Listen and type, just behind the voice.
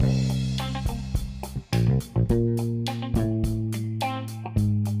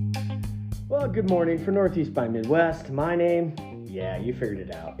good morning for Northeast by Midwest. My name, yeah, you figured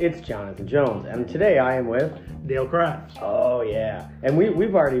it out. It's Jonathan Jones, and today I am with Dale Crafts. Oh yeah, and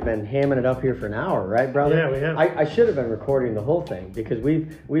we've already been hamming it up here for an hour, right, brother? Yeah, we have. I should have been recording the whole thing because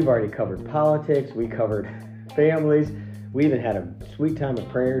we've already covered politics, we covered families, we even had a sweet time of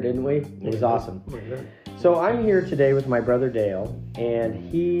prayer, didn't we? It was awesome. So I'm here today with my brother Dale, and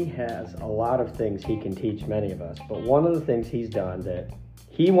he has a lot of things he can teach many of us. But one of the things he's done that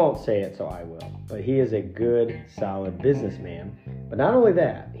he won't say it, so I will, but he is a good, solid businessman. But not only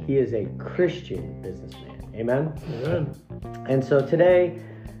that, he is a Christian businessman. Amen? Amen. And so today,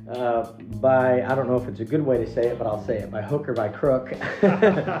 I don't know if it's a good way to say it, but I'll say it, by hook or by crook,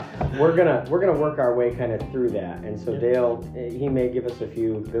 we're gonna work our way kind of through that. And so Dale, he may give us a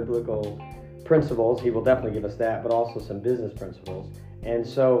few biblical principles. He will definitely give us that, but also some business principles. And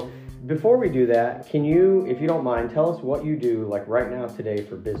so before we do that, can you, if you don't mind, tell us what you do like right now today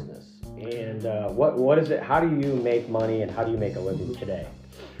for business, and what is it? How do you make money, and how do you make a living today?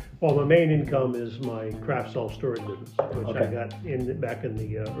 Well, my main income is my craft self-storage business, which I got back in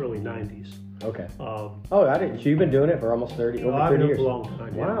the early 90s. Okay. I didn't. So you've been doing it for almost 30 years? I've been doing it for a long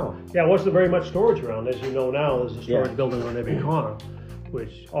time. Wow. Yeah, it wasn't very much storage around. As you know now, there's a storage building on every corner,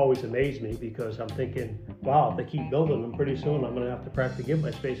 which always amazed me because I'm thinking, wow, if they keep building them, pretty soon I'm going to have to practically give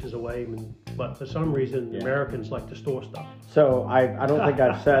my spaces away. But for some reason, Americans like to store stuff. So I don't think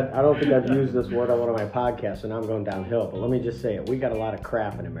I've used this word on one of my podcasts, and I'm going downhill. But let me just say it: we got a lot of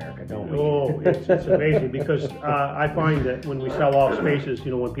crap in America, don't we? Oh, it's amazing because I find that when we sell off spaces,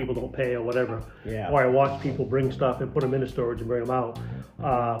 when people don't pay or whatever, or I watch people bring stuff and put them into storage and bring them out.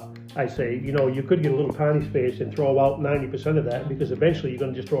 I say, you could get a little tiny space and throw out 90% of that because eventually you're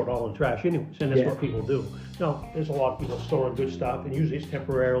going to just throw it all in trash anyways, and that's what people do. Now, there's a lot of people storing good stuff, and usually it's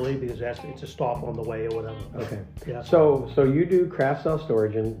temporarily because it's a stop on the way or whatever. Okay. Yeah. So you do craft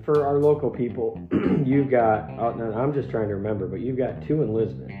self-storage, and for our local people, you've got, I'm just trying to remember, but you've got two in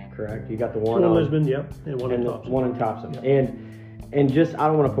Lisbon, correct? You got the one in Lisbon, and one in Thompson. One in Thompson. And just, I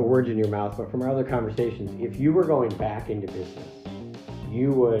don't want to put words in your mouth, but from our other conversations, if you were going back into business,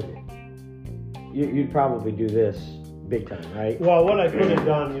 you'd probably do this big time, right? Well, what I could have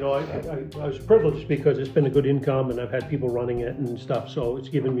done, I was privileged because it's been a good income and I've had people running it and stuff, so it's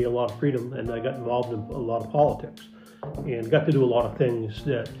given me a lot of freedom, and I got involved in a lot of politics and got to do a lot of things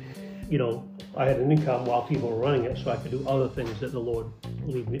that, I had an income while people were running it, so I could do other things that the Lord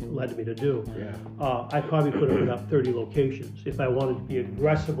led me to do. Yeah. I probably could have put up 30 locations if I wanted to be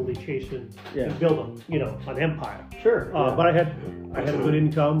aggressively chasing and build an empire. Sure. But I had a good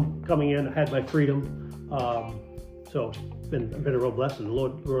income coming in. I had my freedom. So it's been a real blessing. The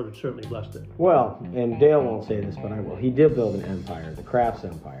Lord has certainly blessed it. Well, and Dale won't say this, but I will. He did build an empire, the Crafts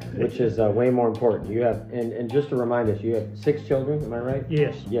Empire, which is way more important. You have, and just to remind us, you have 6 children, am I right?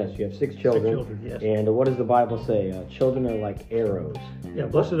 Yes. Yes, you have 6 children. 6 children, yes. And what does the Bible say? Children are like arrows. Yeah,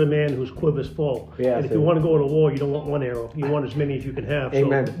 blessed the man whose quiver is full. Yeah, and if you want to go to war, you don't want one arrow. You want as many as you can have.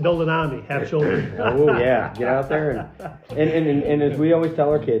 Amen. So build an army, have children. Oh, yeah. Get out there. And as we always tell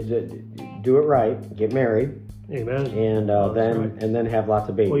our kids, do it right, get married. Amen. And and then have lots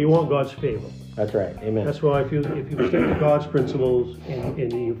of babies. Well, you want God's favor. That's right. Amen. That's why if you stick to God's principles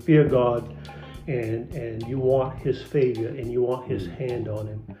and you fear God and you want His favor and you want His hand on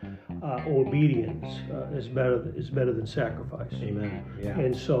Him, obedience is better than sacrifice. Amen. Yeah.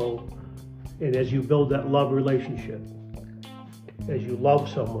 And as you build that love relationship, as you love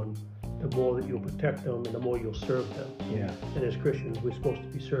someone, the more that you'll protect them and the more you'll serve them. Yeah. And as Christians, we're supposed to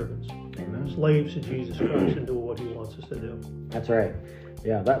be servants. Amen. Slaves to Jesus Christ and do what He wants us to do. That's right.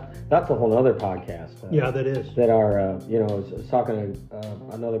 Yeah, that's a whole other podcast. That is. That are, I was talking to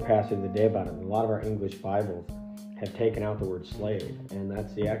another pastor the other day about it. A lot of our English Bibles have taken out the word slave, and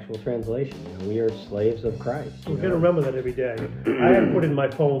that's the actual translation. We are slaves of Christ. We're going to remember that every day. I had put in my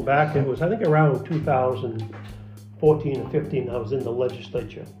phone back, it was, I think, around 2014 or 15, I was in the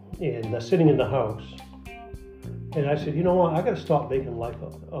legislature and sitting in the House. And I said, you know what, I got to stop making life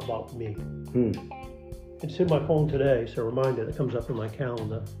about me. It's in my phone today, it's a reminder that comes up in my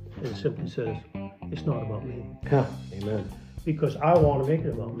calendar, and it simply says, it's not about me. Amen. Because I want to make it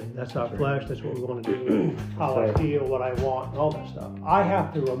about me. That's our flesh, that's what we want to do, how I feel, what I want, and all that stuff. I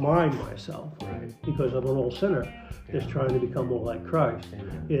have to remind myself, because I'm an old sinner that's trying to become more like Christ,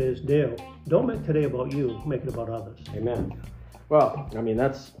 is Dale, don't make today about you, make it about others. Amen. Well, I mean,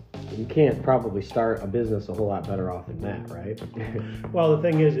 you can't probably start a business a whole lot better off than that, right? Well, the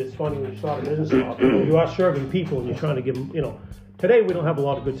thing is, it's funny when you start a business off, you are serving people and you're trying to give them, Today we don't have a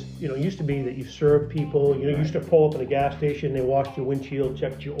lot of good, it used to be that you served people, you used to pull up at a gas station, they washed your windshield,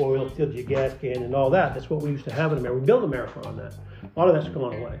 checked your oil, filled your gas can and all that. That's what we used to have in America. We built America on that. A lot of that's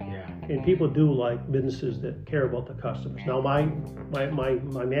gone away. Yeah. And people do like businesses that care about the customers. Now my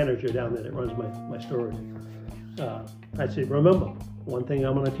manager down there that runs my stores, I said, remember, one thing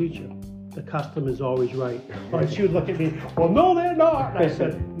I'm going to teach you. The customer is always right. And she would look at me, well, no, they're not. And I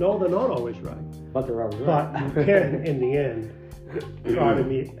said, no, they're not always right. But they're always right. But you can, in the end, try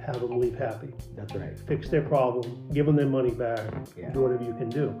to have them leave happy. That's right. Fix their problem, give them their money back, Yeah. do whatever you can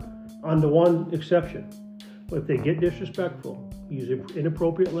do. Under one exception, if they get disrespectful, use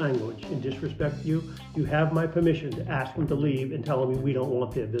inappropriate language and disrespect you, you have my permission to ask them to leave and tell them we don't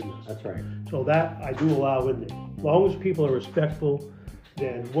want their business. That's right. So that I do allow in there. As long as people are respectful,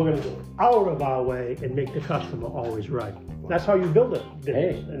 then we're going to go out of our way and make the customer always right. That's how you build a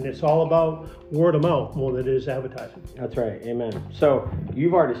business. Hey. And it's all about word of mouth more than it is advertising. That's right. Amen. So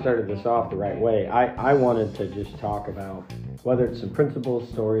you've already started this off the right way. I wanted to just talk about whether it's some principles,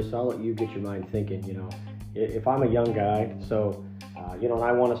 stories. So I'll let you get your mind thinking. If I'm a young guy, so and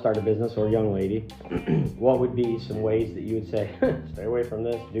I want to start a business, or a young lady, what would be some ways that you would say, stay away from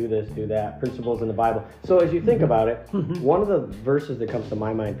this, do that, principles in the Bible? So as you think about it, one of the verses that comes to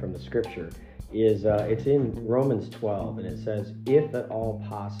my mind from the scripture is it's in Romans 12, and it says, if at all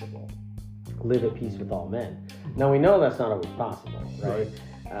possible, live at peace with all men. Now we know that's not always possible, right?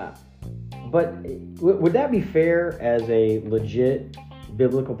 But would that be fair as a legit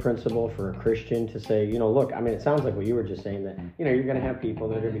biblical principle for a Christian to say, look, I mean, it sounds like what you were just saying, that, you're going to have people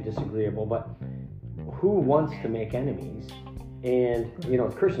that are going to be disagreeable, but who wants to make enemies? And,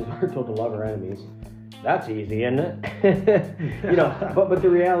 Christians are told to love our enemies. That's easy, isn't it? But the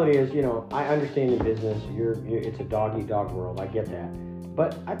reality is, I understand in business, it's a dog-eat-dog world. I get that.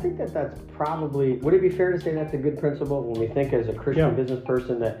 But I think that's probably, would it be fair to say that's a good principle when we think as a Christian business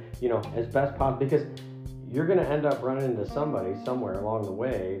person that, as best possible, because you're going to end up running into somebody somewhere along the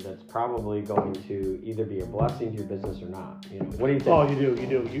way that's probably going to either be a blessing to your business or not. What do you think? Oh, you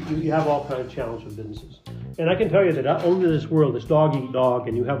do. You have all kinds of challenges with businesses. And I can tell you that only in this world, it's dog eat dog,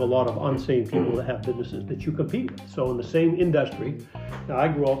 and you have a lot of unsane people that have businesses that you compete with. So in the same industry, now I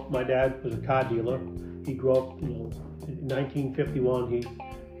grew up, my dad was a car dealer. He grew up, in 1951,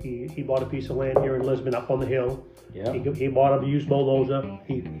 he bought a piece of land here in Lisbon up on the hill. Yeah. He bought a used bulldozer.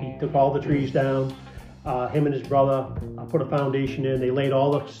 He took all the trees down. Him and his brother put a foundation in. They laid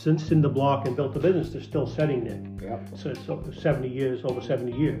all the cinder block and built the business. They're still setting there. Yep. So it's over 70 years.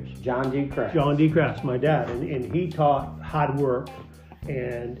 John D. Crafts. John D. Crafts, my dad, and he taught hard work,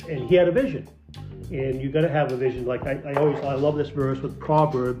 and he had a vision. And you got to have a vision. Like I love this verse with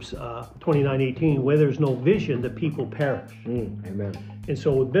Proverbs 29:18, where there's no vision, the people perish. Amen. And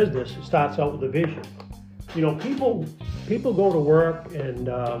so with business, it starts out with a vision. People go to work and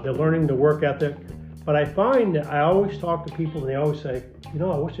they're learning the work ethic. But I find that I always talk to people and they always say,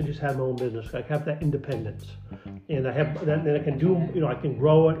 I wish I just had my own business. I have that independence, and I have that. Then I can do, I can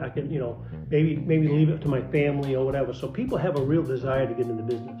grow it. I can, maybe leave it to my family or whatever. So people have a real desire to get into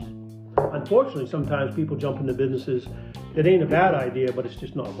business. Unfortunately, sometimes people jump into businesses that ain't a bad idea, but it's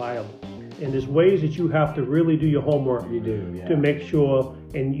just not viable. And there's ways that you have to really do your homework. You do, yeah. To make sure,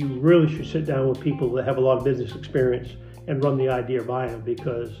 and you really should sit down with people that have a lot of business experience and run the idea by them,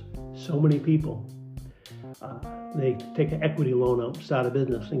 because so many people. They take an equity loan out, start a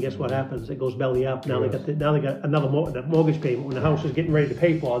business, and guess what happens? It goes belly up. Now they got another mortgage payment. When the house is getting ready to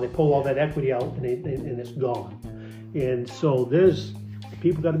pay for, they pull all that equity out and it's gone. And so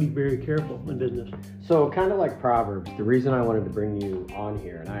people got to be very careful in business. So kind of like Proverbs, the reason I wanted to bring you on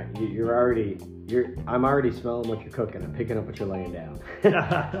here, and I'm already smelling what you're cooking. I'm picking up what you're laying down.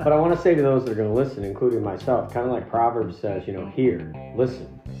 But I want to say to those that are going to listen, including myself, kind of like Proverbs says, hear,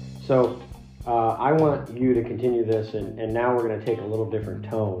 listen. So I want you to continue this, and now we're going to take a little different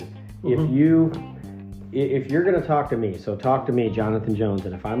tone. If you're going to talk to me, so talk to me, Jonathan Jones,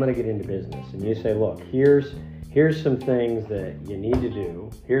 and if I'm going to get into business, and you say, look, here's some things that you need to do,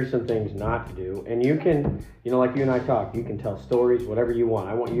 here's some things not to do, and you can, like you and I talk, you can tell stories, whatever you want.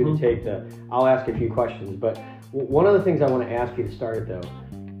 I want you to I'll ask a few questions, but one of the things I want to ask you to start it though,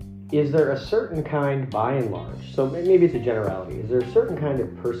 is there a certain kind, by and large, so maybe it's a generality, is there a certain kind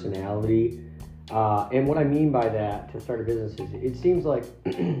of personality? And what I mean by that, to start a business, is it seems like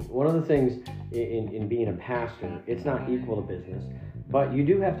one of the things in being a pastor, it's not equal to business, but you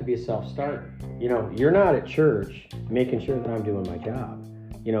do have to be a self-starter. You're not at church making sure that I'm doing my job.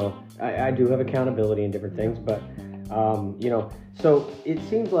 I do have accountability in different things, but, so it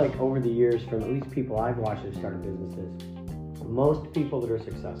seems like over the years, from at least people I've watched that started businesses, most people that are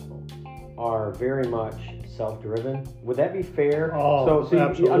successful are very much self-driven. Would that be fair? Oh, so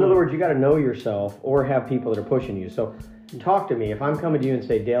absolutely. In other words, you got to know yourself or have people that are pushing you. So talk to me. If I'm coming to you and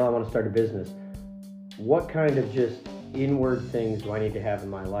say, Dale, I want to start a business, what kind of just inward things do I need to have in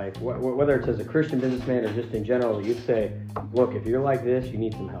my life? Whether it's as a Christian businessman or just in general, you'd say, look, if you're like this, you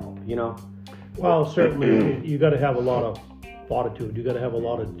need some help, you know? Well, certainly you got to have a lot of fortitude. You got to have a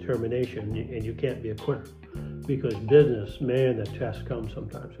lot of determination, and you can't be a quitter. Because business, man, the test comes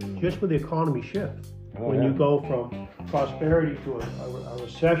sometimes. Just with the economy shift. When you go from prosperity to a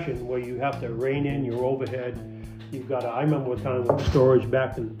recession where you have to rein in your overhead, you've got to, I remember a time with storage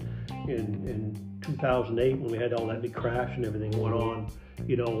back in 2008 when we had all that big crash and everything went on.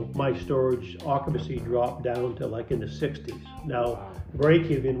 You know, my storage occupancy dropped down to like in the 60s. Now,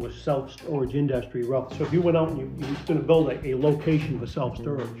 break-even was self-storage industry rough. So if you went out and you were going to build a location for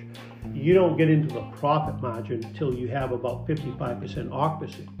self-storage, you don't get into the profit margin until you have about 55%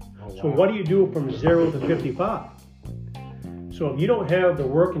 occupancy. So what do you do from 0 to 55? So if you don't have the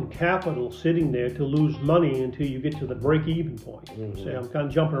working capital sitting there to lose money until you get to the break-even point, say I'm kind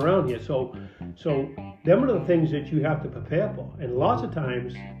of jumping around here. So them are the things that you have to prepare for. And lots of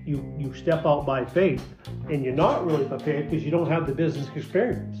times you step out by faith and you're not really prepared because you don't have the business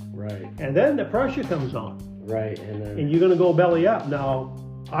experience. Right. And then the pressure comes on. Right. And you're going to go belly up. Now,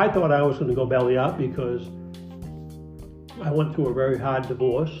 I thought I was going to go belly up because I went through a very hard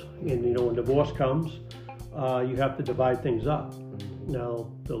divorce. And, you know, when divorce comes, you have to divide things up. Now,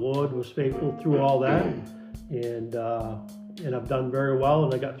 the Lord was faithful through all that, and I've done very well,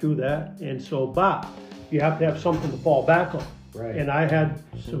 and I got through that. And so, but you have to have something to fall back on. Right. And I had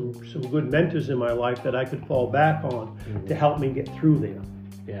some good mentors in my life that I could fall back on to help me get through there.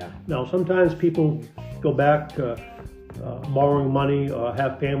 Yeah. Now, sometimes people go back to borrowing money or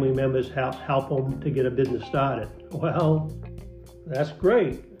have family members help them to get a business started. Well, that's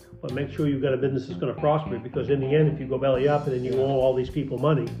great. But make sure you've got a business that's going to prosper, because in the end, if you go belly up and then you owe all these people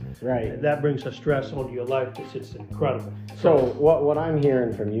money, right, that brings a stress onto your life that's just incredible. So what I'm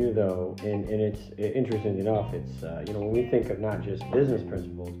hearing from you, though, and it's interesting enough, it's you know, when we think of not just business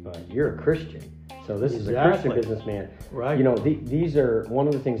principles, but you're a Christian. So this is a Christian businessman. Right. You know, these are one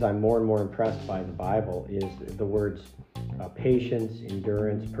of the things I'm more and more impressed by the Bible is the words patience,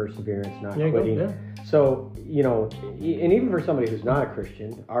 endurance, perseverance, not quitting. Yeah. So, you know, and even for somebody who's not a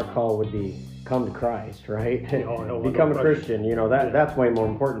Christian, our call would be come to Christ, right? Become a Christian, you know, that's way more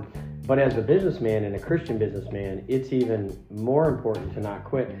important. But as a businessman and a Christian businessman, it's even more important to not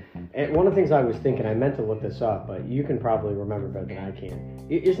quit. And one of the things I was thinking, I meant to look this up, but you can probably remember better than I can.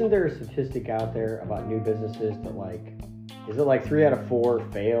 Isn't there a statistic out there about new businesses that, like, is it like 3 out of 4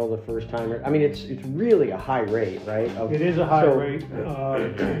 fail the first time? I mean, it's really a high rate, right? It is a high rate.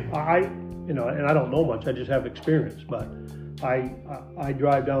 You know, and I don't know much. I just have experience. But I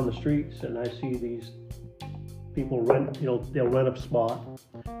drive down the streets and I see these people rent. You know, they'll rent a spot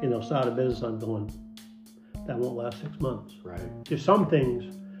and they'll start a business. I'm going, that won't last 6 months. Right. There's some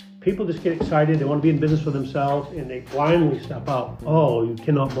things. People just get excited. They want to be in business for themselves, and they blindly step out. Oh, you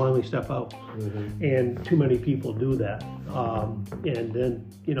cannot blindly step out. And too many people do that. And then,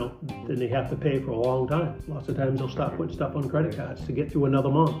 you know, then they have to pay for a long time. Lots of times they'll stop putting stuff on credit cards to get through another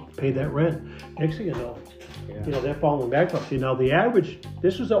month, pay that rent. Next thing you know, they're falling bankruptcy. Now, the average,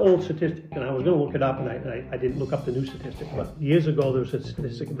 this was an old statistic, and I was going to look it up, and I didn't look up the new statistic. But years ago, there was a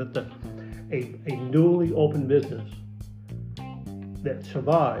statistic that a newly opened business that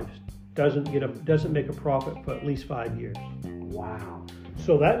survives doesn't make a profit for at least 5 years. Wow.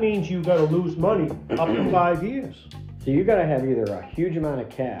 So that means you've got to lose money up to 5 years. So you got to have either a huge amount of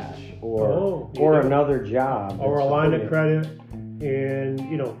cash or another job or a line of credit. And,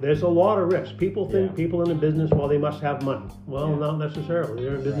 you know, there's a lot of risk. People think people in a business, well, they must have money. Well, not necessarily.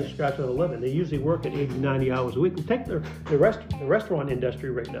 They're in business to scratch out a living. They usually work at 80, 90 hours a week. Take the restaurant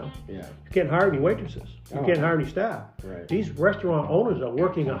industry right now. Yeah. You can't hire any waitresses. You can't hire any staff. Right. These restaurant owners are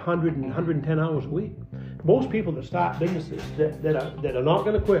working 100 and 110 hours a week. Most people that start businesses that are not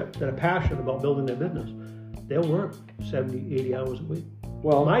going to quit, that are passionate about building their business, they'll work 70, 80 hours a week.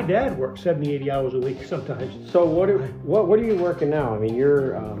 Well, my dad worked 70, 80 hours a week sometimes. So what are you working now? I mean,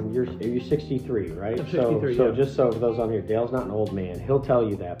 you're 63, right? I'm 63. So just so for those on here, Dale's not an old man. He'll tell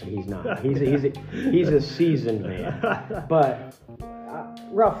you that, but he's not. He's a seasoned man. But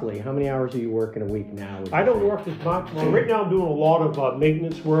roughly, how many hours are you working a week now? I don't work as much. Well, right now I'm doing a lot of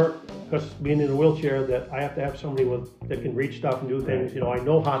maintenance work, because being in a wheelchair, that I have to have somebody that can reach stuff and do things. You know, I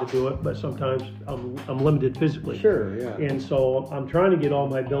know how to do it, but sometimes I'm limited physically. Sure, yeah. And so I'm trying to get all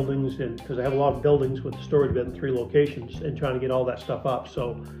my buildings, and because I have a lot of buildings with the storage bed in 3 locations, and trying to get all that stuff up.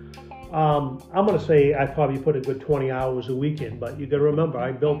 So I'm going to say I probably put a good 20 hours a week in, but you got to remember,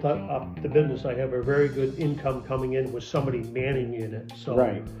 I built up the business. I have a very good income coming in with somebody manning in it. So,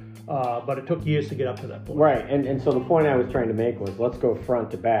 right. But it took years to get up to that point. Right, and so the point I was trying to make was, let's go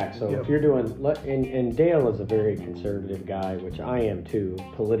front to back. So if you're doing, and Dale is a very conservative guy, which I am too,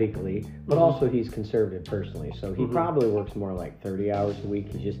 politically, but also he's conservative personally. So he probably works more like 30 hours a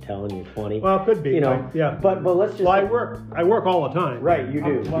week. He's just telling you 20. Well, it could be. You know, right? Yeah. But let's just. Well, I work all the time. Right, you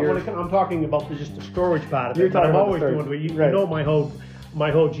do. I'm talking about just the storage part of You're it. But I'm talking always about doing it. You right. know my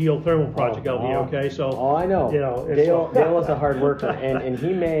whole geothermal project out here, okay? So I know. You know, Dale is a hard worker, and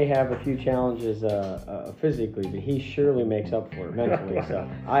he may have a few challenges physically, but he surely makes up for it mentally. So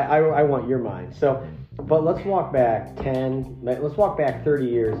I want your mind. So, but let's walk back 30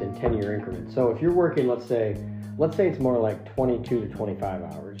 years in 10-year increments. So if you're working, let's say it's more like 22 to 25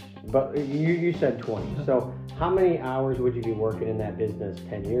 hours, but you said 20. So how many hours would you be working in that business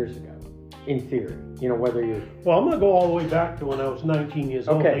 10 years ago? In theory, you know, whether you're... Well, I'm going to go all the way back to when I was 19 years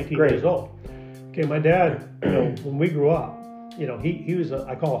old, 18 years old. Okay, my dad, you know, when we grew up, you know, he was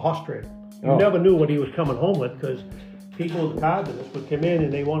I call a horse trader. You never knew what he was coming home with, because people in the car business would come in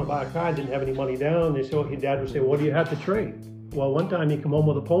and they want to buy a car, didn't have any money down. They said, well, your dad would say, well, what do you have to trade? Well, one time he'd come home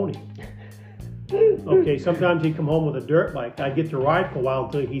with a pony. Okay, sometimes he'd come home with a dirt bike. I'd get to ride for a while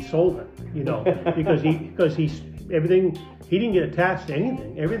until he sold it, you know, because everything, he didn't get attached to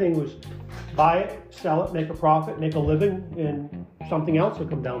anything. Everything was buy it, sell it, make a profit, make a living, and something else will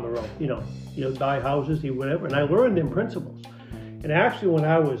come down the road. You know, buy houses, do whatever. And I learned them principles. And actually, when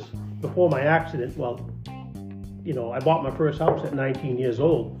I was, before my accident, well, you know, I bought my first house at 19 years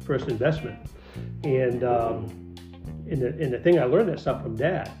old, first investment. And the thing, I learned that stuff from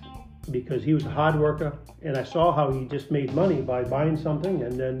Dad, because he was a hard worker, and I saw how he just made money by buying something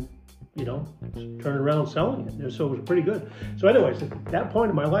and then, you know, turning around and selling it. And so it was pretty good. So anyways, at that point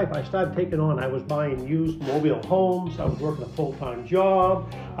in my life, I started taking on, I was buying used mobile homes, I was working a full-time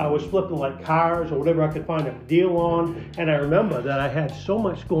job, I was flipping like cars or whatever I could find a deal on. And I remember that I had so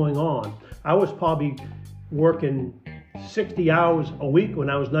much going on. I was probably working 60 hours a week when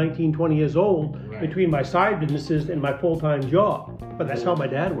I was 19, 20 years old, between my side businesses and my full-time job. But that's how my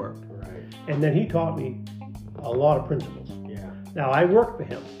dad worked. And then he taught me a lot of principles. Yeah. Now, I worked for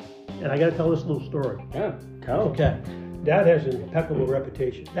him, and I got to tell this little story. Yeah, tell. Okay. Dad has an impeccable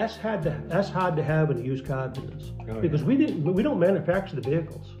reputation. That's hard to have in a used car business, because we don't manufacture the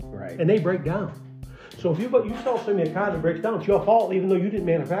vehicles, and they break down. So if you sell somebody a car that breaks down, it's your fault, even though you didn't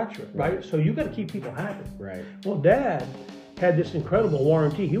manufacture it, right? So you got to keep people happy. Right. Well, Dad had this incredible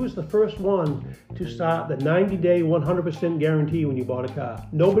warranty. He was the first one to start the 90-day, 100% guarantee when you bought a car.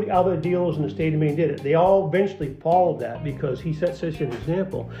 Nobody, other dealers in the state of Maine did it. They all eventually followed that because he set such an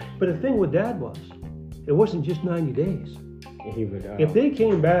example. But the thing with Dad was, it wasn't just 90 days. He would, if they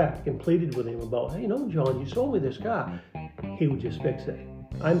came back and pleaded with him about, hey, no, John, you sold me this car, he would just fix it.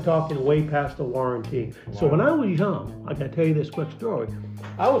 I'm talking way past the warranty. Wow. So when I was young, I got to tell you this quick story.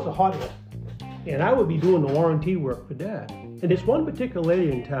 I was a hothead, and I would be doing the warranty work for Dad. And this one particular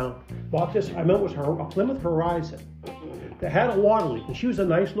lady in town bought this, I remember it was a Plymouth Horizon that had a water leak. And she was a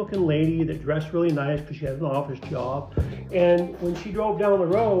nice looking lady that dressed really nice because she had an office job. And when she drove down the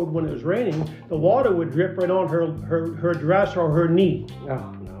road when it was raining, the water would drip right on her dress or her knee. Oh,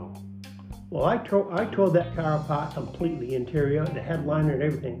 no. Well, I tore that car apart completely, interior, the headliner and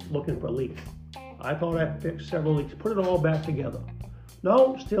everything, looking for a leak. I thought I fixed several leaks, put it all back together.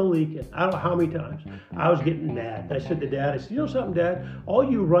 No, still leaking. I don't know how many times. I was getting mad. I said to Dad, you know something, Dad? All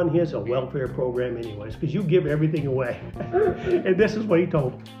you run here is a welfare program anyways, because you give everything away. And this is what he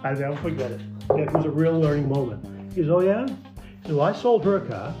told me. I never forget it. It was a real learning moment. He goes, oh yeah? He said, well, I sold her a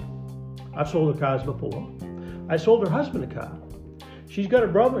car. I've sold her cars before. I sold her husband a car. She's got a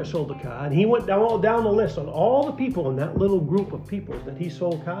brother who sold a car. And he went down the list on all the people in that little group of people that he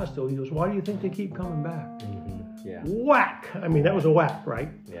sold cars to. He goes, why do you think they keep coming back? Yeah. Whack! I mean, that was a whack, right?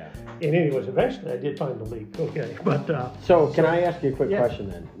 Yeah. And anyways, eventually I did find the leak. Okay, but so can I ask you a quick question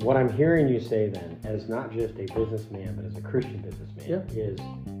then? What I'm hearing you say then, as not just a businessman but as a Christian businessman, is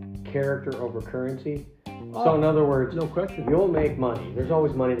character over currency. So in other words, no question, you'll make money. There's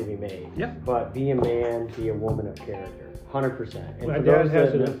always money to be made. Yeah. But be a man, be a woman of character. 100%. My dad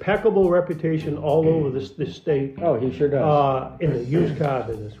has an impeccable reputation all over this state. Oh, he sure does. In the used car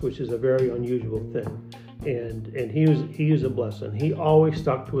business, which is a very unusual thing. And he was a blessing. He always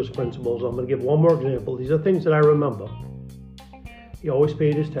stuck to his principles. I'm going to give one more example. These are things that I remember. He always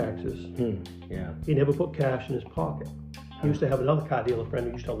paid his taxes. Yeah. He never put cash in his pocket. He used to have another car dealer friend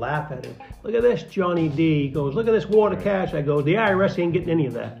who used to laugh at him. Look at this, Johnny D. He goes, look at this wad of cash. I go, the IRS ain't getting any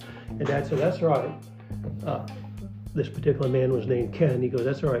of that. And Dad said, that's right. this particular man was named Ken. He goes,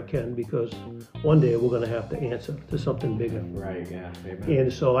 that's all right, Ken, because one day we're going to have to answer to something bigger. Right, yeah. Amen.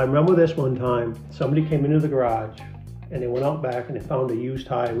 And so I remember this one time, somebody came into the garage and they went out back and they found a used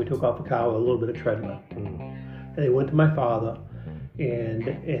tire, and we took off the car with a little bit of tread left. And they went to my father and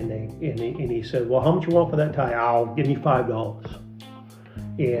he said, well, how much you want for that tire? I'll give me $5.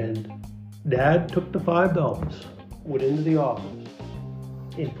 And Dad took the $5, went into the office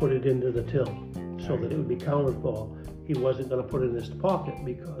and put it into the till so that it would be counted for. He wasn't going to put it in his pocket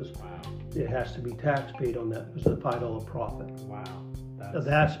because it has to be tax paid on that. It was a $5 profit. Wow.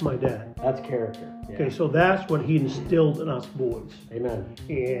 That's my dad. That's character. Yeah. Okay, so that's what he instilled in us boys. Amen.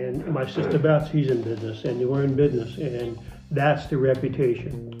 And my sister Beth, she's in business, and we're in business, and that's the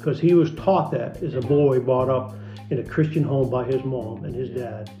reputation. Because he was taught that as a boy, brought up in a Christian home by his mom and his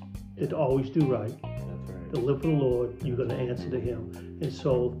dad, to always do right. That's right. To live for the Lord, you're going to answer to Him. And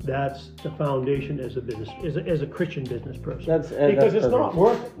so that's the foundation as a business, as a Christian business person. Because it's not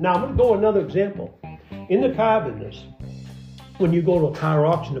worth it. Now I'm going to go another example. In the car business, when you go to a car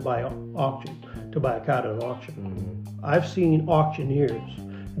auction to buy a car at an auction, I've seen auctioneers,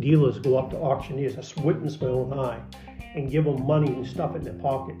 dealers go up to auctioneers, I witnessed my own eye, and give them money and stuff in their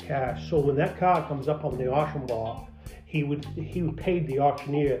pocket, cash. So when that car comes up on the auction block, he would pay the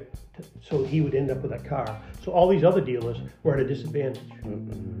auctioneer so he would end up with that car. So all these other dealers were at a disadvantage.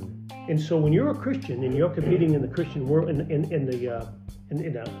 And so when you're a Christian and you're competing in the Christian world, in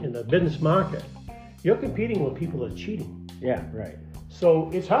the business market, you're competing with people that are cheating. Yeah, right. So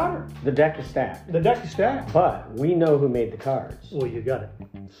it's harder. The deck is stacked. But we know who made the cards. Well, you got it.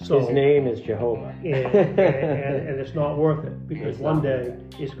 So, his name is Jehovah. and it's not worth it, because one day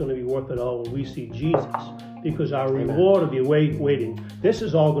it's going to be worth it all when we see Jesus. Because our reward will be waiting. This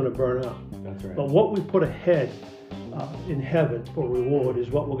is all going to burn up. That's right. But what we put ahead in heaven for reward is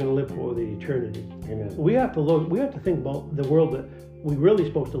what we're going to live for the eternity. Amen. We have to think about the world that we're really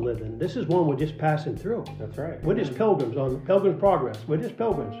supposed to live in. This is one we're just passing through. That's right. We're just pilgrims on Pilgrim's Progress. We're just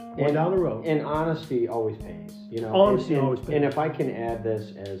pilgrims going down the road. And honesty always pays. Honesty always pays. And if I can add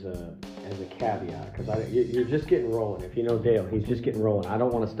this as a caveat, because you're just getting rolling. If you know Dale, he's just getting rolling. I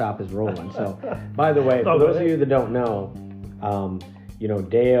don't want to stop his rolling. So, by the way, for those of you that don't know,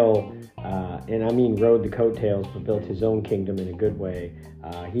 Dale, and I mean rode the coattails, but built his own kingdom in a good way.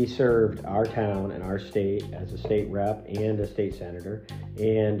 He served our town and our state as a state rep and a state senator,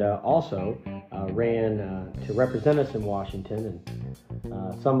 and also ran to represent us in Washington.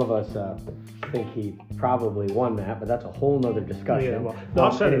 And some of us think he probably won that, but that's a whole nother discussion. Yeah, well,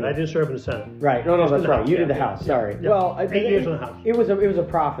 not Senate. Anyway. I didn't serve in the Senate. Right. No, that's right. You did the House. Sorry. Yeah. Well, 8 years in the House. It was a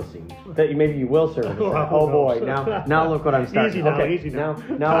prophecy that maybe you will serve in the Senate. Oh boy. Now look what I'm starting. Easy now.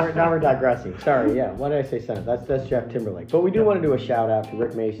 Now we're digressing. Sorry. Yeah. Why did I say Senate? That's Jeff Timberlake. But we do want to do a shout out to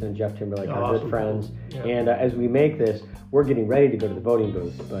Rick Mason and Jeff Timberlake, our good friends. Yeah. And as we make this, we're getting ready to go to the voting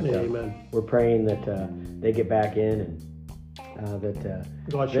booth. But Amen. We're praying that they get back in and. That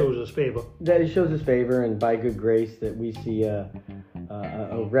God shows us favor. That He shows us favor, and by good grace that we see a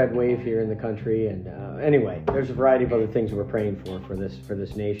red wave here in the country. And anyway, there's a variety of other things we're praying for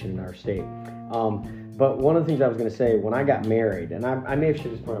this nation and our state. But one of the things I was going to say, when I got married, and I may have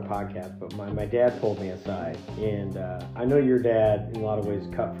shared this on a podcast, but my dad pulled me aside, and I know your dad in a lot of ways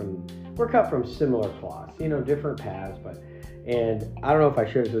we're cut from similar cloths, different paths, but. And I don't know if I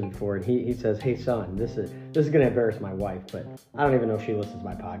shared this with you before, and he says, hey son, this is going to embarrass my wife, but I don't even know if she listens to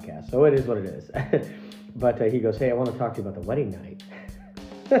my podcast, so it is what it is. But he goes, hey, I want to talk to you about the wedding night.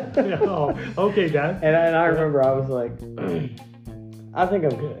 Oh, okay, Dad. And I remember I was like, I think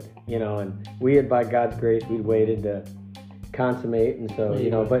I'm good, and we had, by God's grace, we'd waited to consummate, and so,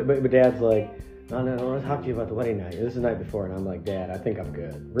 but Dad's like, no, I want to talk to you about the wedding night. This is the night before, and I'm like, Dad, I think I'm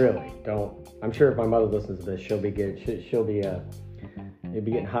good. Really, don't. I'm sure if my mother listens to this, she'll be good. She'll be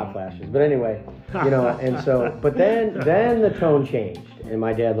getting hot flashes. But anyway, and so, but then the tone changed, and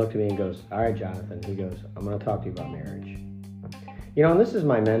my dad looked at me and goes, all right, Jonathan. He goes, I'm going to talk to you about marriage. And this is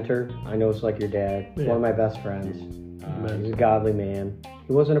my mentor. I know it's like your dad. One of my best friends. He's a godly man.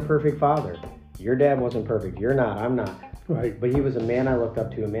 He wasn't a perfect father. Your dad wasn't perfect. You're not. I'm not. Right. But he was a man I looked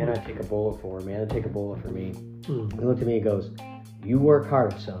up to, a man I'd take a bullet for, a man I'd take a bullet for me. He looked at me and goes, you work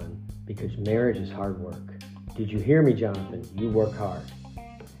hard, son, because marriage is hard work. Did you hear me, Jonathan? You work hard.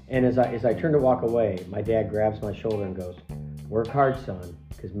 And as I turned to walk away, my dad grabs my shoulder and goes, work hard, son,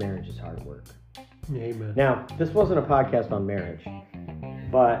 because marriage is hard work. Amen. Now, this wasn't a podcast on marriage,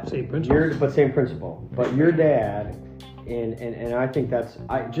 but same principle. But your dad, and I think that's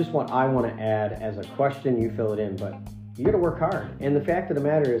just what I want to add as a question. You fill it in, but you got to work hard. And the fact of the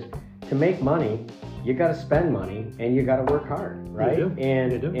matter is, to make money, you got to spend money and you got to work hard, right? You do.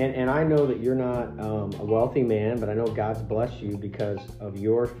 And, You do. and I know that you're not a wealthy man, but I know God's blessed you because of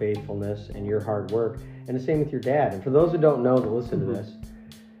your faithfulness and your hard work. And the same with your dad. And for those who don't know that listen to this,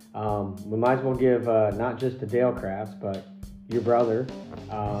 we might as well give not just to Dale Crafts, but your brother,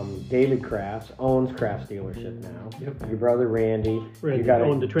 David Crafts, owns Crafts dealership now. Yep. Your brother, Randy. Randy you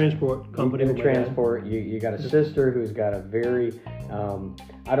owned the transport company. The transport. You got a sister who's got a very,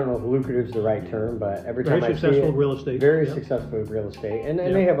 I don't know if lucrative is the right term, but every time I see it. Very successful real estate. Very successful real estate. And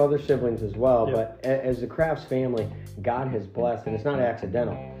they have other siblings as well. Yep. But as the Crafts family, God has blessed, and it's not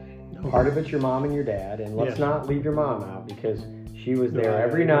accidental. Part of it's your mom and your dad, and let's not leave your mom out because she was there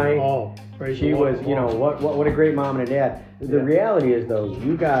every night. She was, what a great mom and a dad. The reality is, though,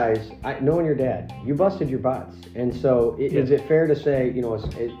 you guys, knowing your dad, you busted your butts. And so is it fair to say,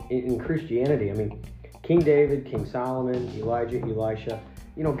 in Christianity, I mean, King David, King Solomon, Elijah, Elisha,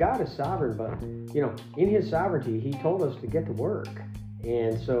 God is sovereign, but, in his sovereignty, he told us to get to work.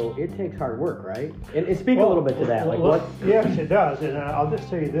 And so it takes hard work, right? And speak a little bit to that. Yes, it does. And I'll just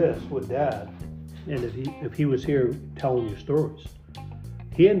say this with Dad, and if he was here telling you stories,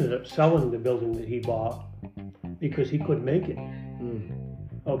 he ended up selling the building that he bought because he couldn't make it.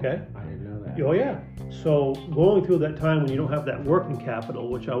 Okay? I didn't know that. Oh, yeah. So going through that time when you don't have that working capital,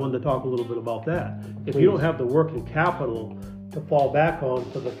 which I wanted to talk a little bit about that. If you don't have the working capital to fall back on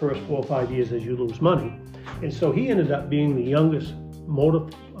for the first 4 or 5 years as you lose money. And so he ended up being the youngest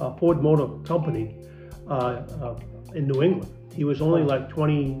Ford Motor Company in New England. He was only like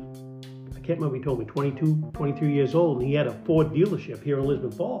 20, I can't remember, he told me 22, 23 years old, and he had a Ford dealership here in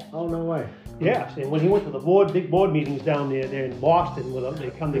Lisbon Falls. Oh, no way. Yes, and when he went to the big board meetings down there in Boston, they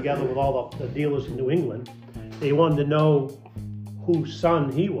come together with all the dealers in New England, they wanted to know whose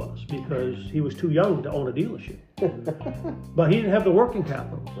son he was because he was too young to own a dealership. But he didn't have the working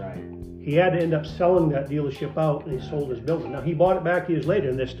capital. Right. He had to end up selling that dealership out, and he sold his building. Now, he bought it back years later,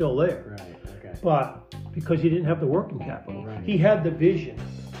 and they're still there. Right, okay. But because he didn't have the working capital. Right. He had the vision.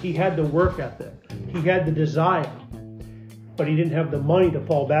 He had the work ethic. He had the desire. But he didn't have the money to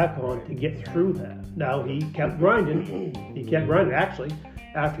fall back on to get through that. Now, he kept grinding. Actually,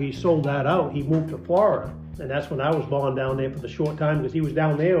 after he sold that out, he moved to Florida. And that's when I was balling down there for the short time because he was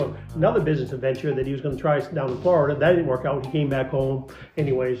down there on another business adventure that he was going to try down in Florida. That didn't work out. He came back home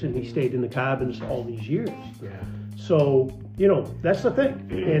anyways, and he stayed in the cabins all these years. Yeah. So, that's the thing.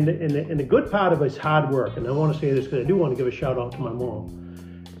 And the good part of his hard work, and I want to say this because I do want to give a shout out to my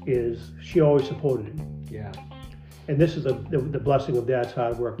mom, is she always supported him. Yeah. And this is the blessing of Dad's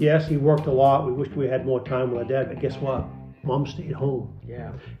hard work. Yes, he worked a lot. We wished we had more time with our dad, but guess what? Mom stayed home.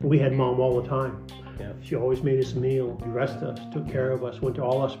 Yeah. And we had Mom all the time. Yeah. She always made us a meal, dressed us, took care of us, went to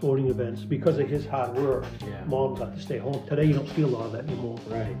all our sporting events. Because of his hard work, Mom got to stay home. Today, you don't see a lot of that anymore.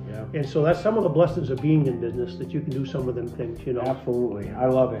 Right, yeah. And so that's some of the blessings of being in business, that you can do some of them things, Absolutely. I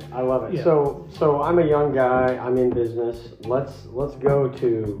love it. Yeah. So I'm a young guy. I'm in business. Let's go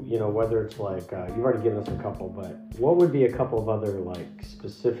to, whether it's like, you've already given us a couple, but what would be a couple of other like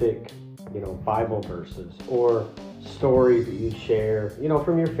specific, Bible verses or stories that you'd share,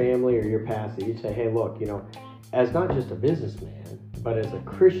 from your family or your past that you'd say, hey, look, as not just a businessman, but as a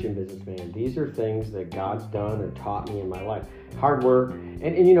Christian businessman, these are things that God's done or taught me in my life. Hard work. And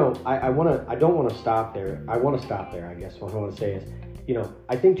I don't want to stop there. I want to stop there, I guess. What I want to say is,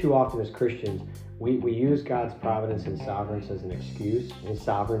 I think too often as Christians, we use God's providence and sovereignty as an excuse, and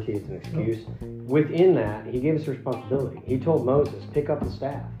sovereignty as an excuse. Within that, he gave us responsibility. He told Moses, pick up the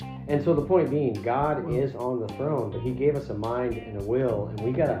staff. And so the point being, God is on the throne, but he gave us a mind and a will, and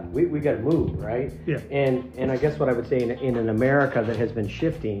we gotta move, right? Yeah. And I guess what I would say in an America that has been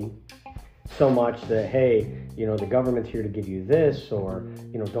shifting so much that, hey, the government's here to give you this, or,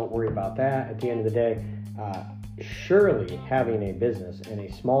 don't worry about that. At the end of the day, surely having a business and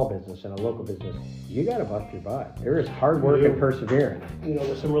a small business and a local business, you got to bust your butt. There is hard work and perseverance.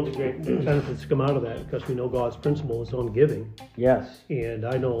 There's some really great benefits come out of that because we know God's principle is on giving. Yes. And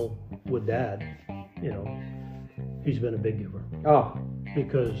I know with Dad, he's been a big giver. Oh.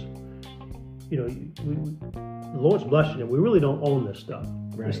 Because, the Lord's blessed you. We really don't own this stuff.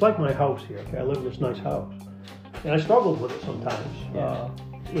 Right. It's like my house here. Okay? I live in this nice house. And I struggled with it sometimes. Yeah.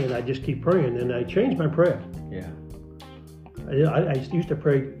 And I just keep praying. And I changed my prayer. Yeah. I used to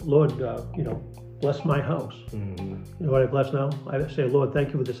pray, Lord, bless my house. Mm-hmm. You know what I bless now? I say, Lord,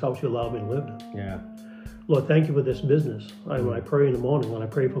 thank you for this house you allowed me to live in. Yeah. Lord, thank you for this business. When I pray in the morning, when I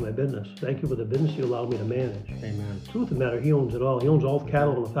pray for my business, thank you for the business you allowed me to manage. Amen. Truth of the matter, he owns it all. He owns all the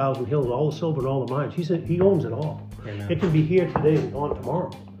cattle on 1,000 hills, all the silver and all the mines. He said he owns it all. Amen. It can be here today and gone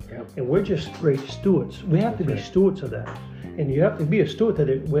tomorrow. Yep. And we're just great stewards. We have to be stewards of that. And you have to be a steward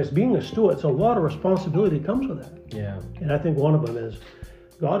to it. Whereas being a steward, it's a lot of responsibility that comes with that. Yeah. And I think one of them is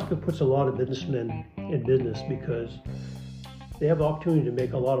God puts a lot of businessmen in business because they have the opportunity to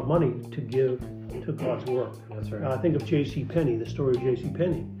make a lot of money to give to God's work. That's right. I think of J.C. Penney, the story of J.C.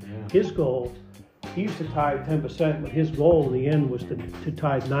 Penney. Yeah. His goal, he used to tithe 10%, but his goal in the end was to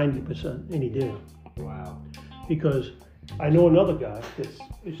tithe 90%, and he did. Wow. Because I know another guy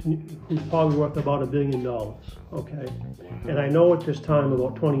who's probably worth about $1 billion, okay? And I know at this time,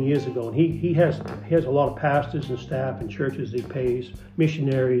 about 20 years ago, and he has a lot of pastors and staff and churches he pays,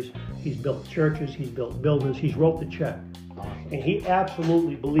 missionaries, he's built churches, he's built buildings, he's wrote the check. And he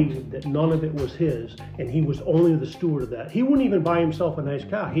absolutely believed that none of it was his, and he was only the steward of that. He wouldn't even buy himself a nice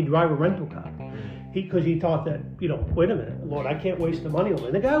car. He'd drive a rental car. Because he thought that, wait a minute, Lord, I can't waste the money on it.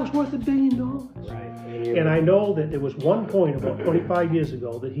 And the guy was worth $1 billion. Right. And I know that there was one point about 25 years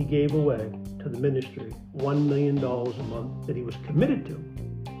ago that he gave away to the ministry $1 million a month that he was committed to.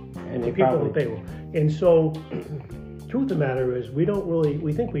 And the people on the payroll. And so, truth of the matter is, we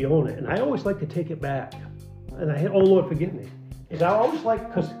think we own it. And I always like to take it back. And oh Lord, forgive me. And I always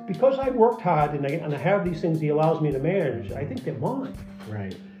like, because I worked hard and I have these things he allows me to manage, I think they're mine.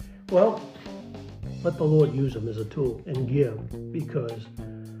 Right. Well, let the Lord use them as a tool and give, because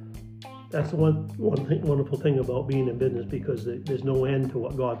that's the wonderful thing about being in business, because there's no end to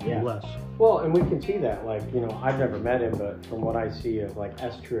what God can bless. Well, and we can see that, I've never met him, but from what I see of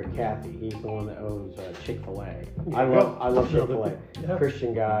Esther and Kathy, he's the one that owns Chick-fil-A. I love Chick-fil-A. Yeah.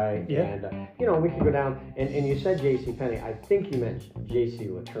 Christian guy, and we can go down, and you said J.C. Penney. I think you meant J.C.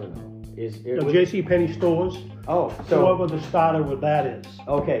 Letourneau. J.C. Penney stores. Oh, so whoever the starter with that is.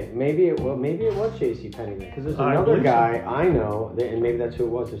 Okay, maybe it was J.C. Penney then, because there's another guy I know, and maybe that's who it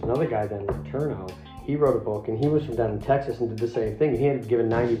was. There's another guy then, Letourneau. He wrote a book, and he was from down in Texas and did the same thing. He had given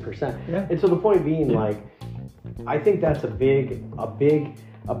 90%. Yeah. And so the point being, I think that's a big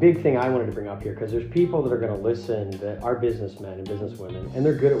thing I wanted to bring up here, because there's people that are going to listen that are businessmen and businesswomen, and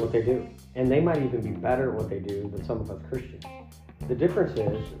they're good at what they do, and they might even be better at what they do than some of us Christians. The difference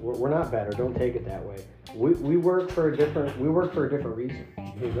is we're not better. Don't take it that way. We work for a different reason.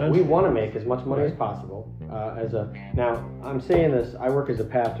 We want to make as much money as possible. Now I'm saying this. I work as a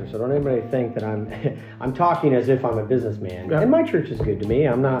pastor, so don't anybody think that I'm talking as if I'm a businessman. Yeah. And my church is good to me.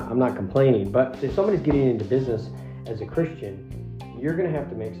 I'm not complaining. But if somebody's getting into business as a Christian, you're going to have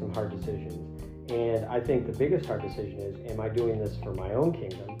to make some hard decisions. And I think the biggest hard decision is: am I doing this for my own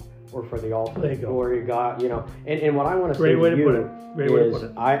kingdom, or for the ultimate glory of God? And what I want to say to you is,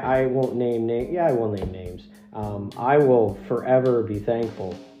 I won't name names. Yeah, I will name names. I will forever be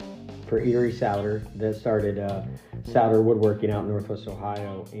thankful for Erie Souter that started Souter Woodworking out in Northwest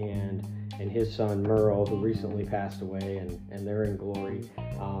Ohio, and his son Merle, who recently passed away, and they're in glory.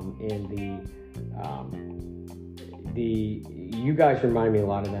 You guys remind me a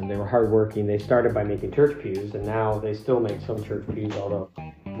lot of them. They were hardworking. They started by making church pews, and now they still make some church pews, although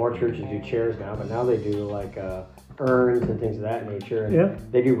more churches do chairs now, but now they do urns and things of that nature.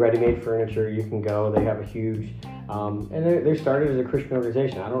 And they do ready-made furniture. You can go. They have a huge, and they started as a Christian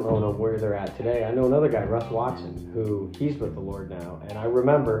organization. I don't know where they're at today. I know another guy, Russ Watson, who he's with the Lord now. And I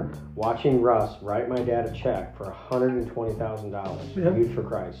remember watching Russ write my dad a check for $120,000, Youth for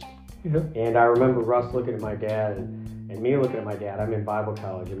Christ. Yeah. And I remember Russ looking at my dad and me looking at my dad. I'm in Bible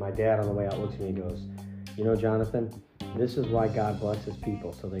college, and my dad on the way out looks at me and goes, Jonathan, this is why God blesses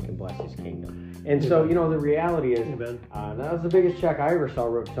people, so they can bless his kingdom. And so, the reality is, that was the biggest check I ever saw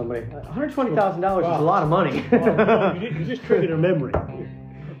wrote to somebody. $120,000 is a lot of money. You just triggered a memory,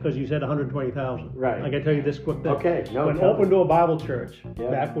 because you said $120,000. Right. I can tell you this quick thing. Okay. When Open Door Bible Church,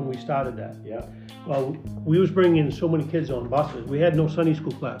 back when we started that. Yeah. Well, we was bringing so many kids on buses. We had no Sunday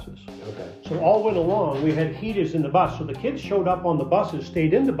school classes. Okay. So all went along, we had heaters in the bus. So the kids showed up on the buses,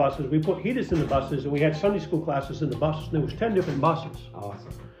 stayed in the buses. We put heaters in the buses, and we had Sunday school classes in the buses. And there was 10 different buses. Awesome.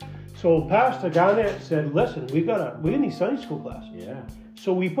 So Pastor Garnett said, listen, we need Sunday school classes. Yeah.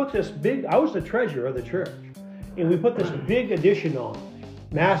 So we put this I was the treasurer of the church, and we put this big addition on.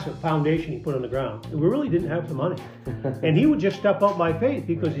 Massive foundation he put on the ground. And we really didn't have the money. And he would just step out by faith,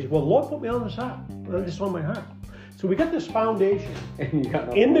 because he said, well, Lord put me on this heart. This is on my heart. So we got this foundation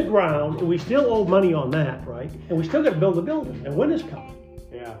in the ground, and we still owe money on that, right? And we still got to build the building, and winter's coming.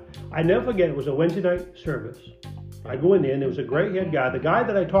 Yeah. I never forget, it was a Wednesday night service. I go in there, and there was a gray-haired guy, the guy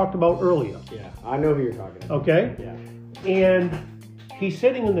that I talked about earlier. Yeah, I know who you're talking about. Okay? Yeah. And he's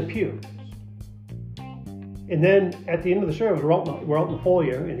sitting in the pew. And then at the end of the service, we're out in the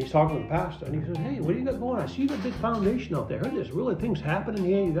foyer, and he's talking to the pastor, and he says, hey, what do you got going on? I see you got a big foundation out there. I heard there's really things happening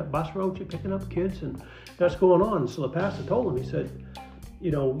here. You got bus routes, you're picking up kids, and that's going on. And so the pastor told him, he said,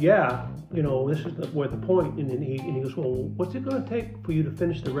 this is where the point. And then he goes, well, what's it going to take for you to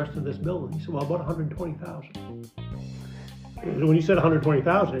finish the rest of this building? He said, well, about 120,000. When you said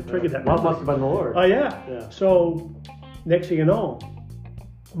 120,000, it triggered that. That must have been the Lord. Oh, yeah. So next thing you know,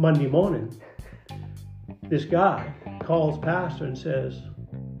 Monday morning, this guy calls pastor and says,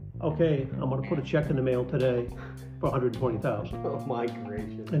 okay, I'm going to put a check in the mail today for 120,000. Oh my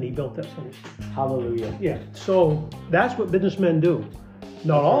gracious. And he built that Sunday school. Hallelujah. Yeah. So that's what businessmen do.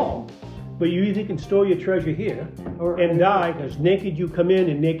 Not all, but you either can store your treasure here and die, because naked you come in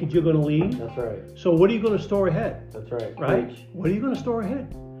and naked you're going to leave. That's right. So what are you going to store ahead? That's right. Right? Preach. What are you going to store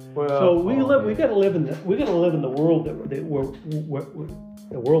ahead? Well, so we got to live in the world that we're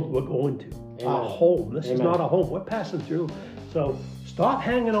going to. Amen. Our home. This is Amen. not a home. We're passing through. So stop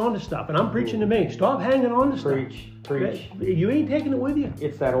hanging on to stuff. And I'm preaching to me. Stop hanging on to stuff. Preach. You ain't taking it with you.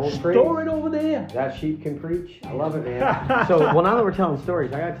 It's that old phrase. Store it over there. That sheep can preach. I love it, man. So, now that we're telling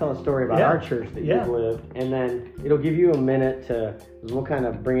stories, I got to tell a story about our church that you've lived, and then it'll give you a minute we'll kind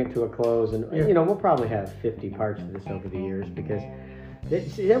of bring it to a close, and we'll probably have 50 parts of this over the years, because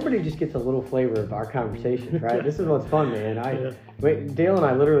everybody just gets a little flavor of our conversations, right? This is what's fun, man. Dale and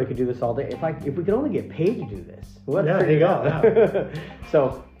I literally could do this all day. If we could only get paid to do this. There you go.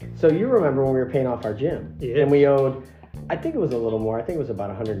 So you remember when we were paying off our gym, and we owed, I think it was a little more. I think it was about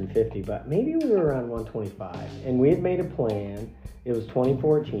 150, but maybe we were around 125. And we had made a plan. It was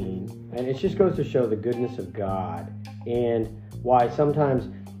 2014, and it just goes to show the goodness of God and why sometimes.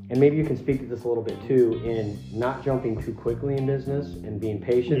 And maybe you can speak to this a little bit too, in not jumping too quickly in business and being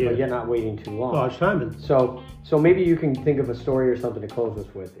patient, but yet not waiting too long. God's timing. So maybe you can think of a story or something to close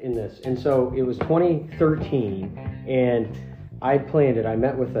us with in this. And so it was 2013, and I planned it. I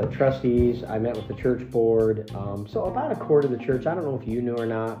met with the trustees. I met with the church board. So about a quarter of the church, I don't know if you knew or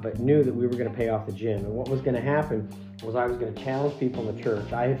not, but knew that we were going to pay off the gym. And what was going to happen was I was going to challenge people in the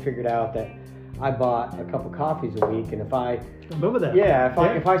church. I had figured out that I bought a couple coffees a week, and if I remember that,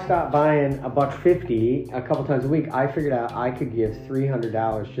 if I stopped buying $1.50 a couple times a week, I figured out I could give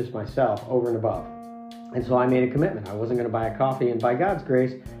 $300 just myself over and above. And so I made a commitment. I wasn't going to buy a coffee, and by God's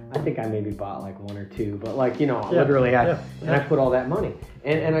grace, I think I maybe bought like one or two, but literally I put all that money,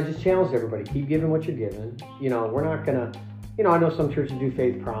 and I just challenged everybody: keep giving what you're giving. We're not gonna. I know some churches do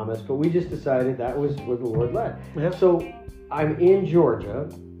faith promise, but we just decided that was where the Lord led. Yeah. So I'm in Georgia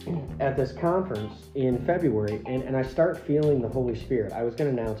at this conference in February, and I start feeling the Holy Spirit. I was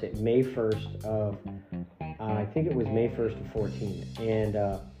going to announce it May 1st of, I think it was May 1st of 14, and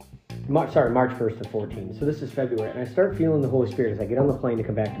March 1st of 14. So this is February, and I start feeling the Holy Spirit as I get on the plane to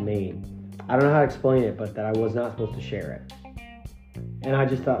come back to Maine. I don't know how to explain it, but that I was not supposed to share it. And I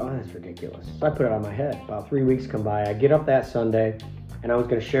just thought, oh, that's ridiculous. So I put it on my head. About 3 weeks come by. I get up that Sunday, and I was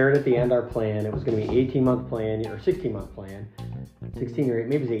going to share it at the end, our plan. It was going to be an 18-month plan, or 16-month plan. 16 or 8,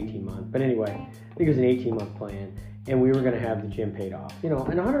 maybe it was 18 months. But anyway, I think it was an 18-month plan. And we were going to have the gym paid off. And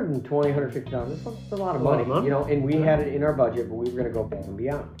 $120,000, $150,000, that's a lot of money. And we had it in our budget, but we were going to go above and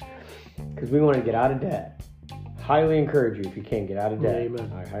beyond. Because we wanted to get out of debt. Highly encourage you if you can get out of debt.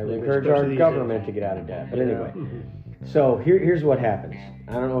 Amen. I highly encourage our government to get out of debt. But anyway, so here's what happens.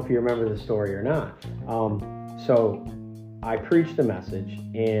 I don't know if you remember the story or not. So I preached the message,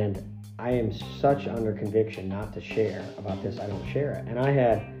 and I am such under conviction not to share about this. I don't share it. And I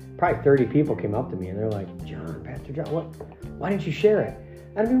had probably 30 people came up to me, and they're like, Pastor John, why didn't you share it?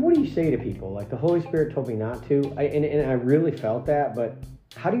 And I mean, what do you say to people? Like, the Holy Spirit told me not to. And I really felt that, but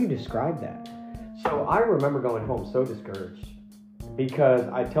how do you describe that? So I remember going home so discouraged, because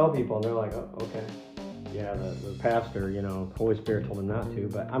I tell people, and they're like, oh, okay. Yeah, the pastor, the Holy Spirit told him not to.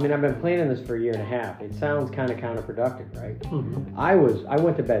 But I mean, I've been planning this for a year and a half. It sounds kind of counterproductive, right? Mm-hmm. I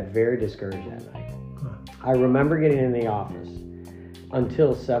went to bed very discouraged that night. I remember getting in the office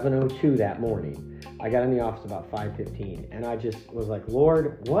until 7:02 that morning. I got in the office about 5:15, and I just was like,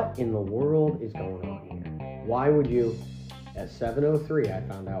 Lord, what in the world is going on here? Why would you? At 7:03, I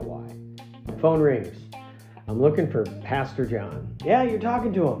found out why. The phone rings. I'm looking for Pastor John. Yeah, you're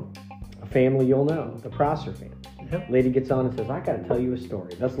talking to him. A family you'll know, the Prosser family. Yep. Lady gets on and says, I got to tell you a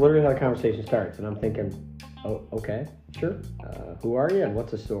story. That's literally how the conversation starts. And I'm thinking, oh, okay, sure. Who are you and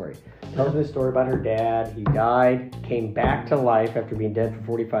what's the story? Tells me a story about her dad. He died, came back to life after being dead for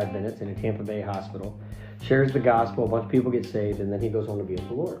 45 minutes in a Tampa Bay hospital. Shares the gospel, a bunch of people get saved, and then he goes on to be with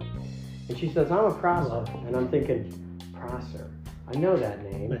the Lord. And she says, I'm a Prosser. And I'm thinking, Prosser, I know that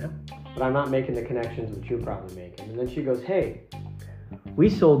name, but I'm not making the connections that you're probably making. And then she goes, hey, we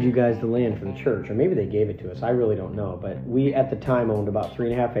sold you guys the land for the church, or maybe they gave it to us. I really don't know. But we, at the time, owned about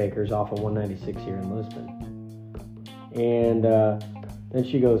 3.5 acres off of 196 here in Lisbon. And then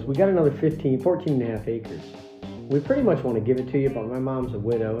she goes, we got another 14.5 acres. we pretty much want to give it to you, but my mom's a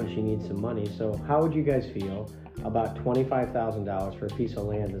widow and she needs some money. So how would you guys feel about $25,000 for a piece of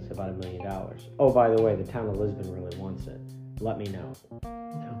land that's about $1 million? Oh, by the way, the town of Lisbon really wants it. Let me know.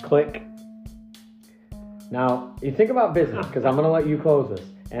 Click. Now, you think about business, because I'm going to let you close this.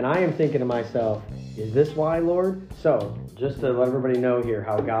 And I am thinking to myself, is this why, Lord? So, just to let everybody know here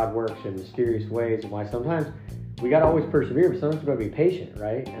how God works in mysterious ways and why sometimes we got to always persevere, but sometimes we got to be patient,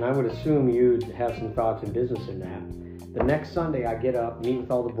 right? And I would assume you'd have some thoughts in business in that. The next Sunday, I get up, meet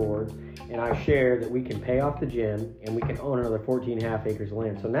with all the board, and I share that we can pay off the gym and we can own another 14.5 acres of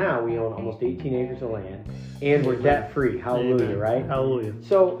land. So now we own almost 18 acres of land and we're debt free. Hallelujah, Amen. right? Hallelujah.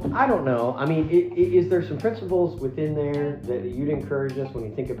 So I don't know. I mean, is there some principles within there that you'd encourage us when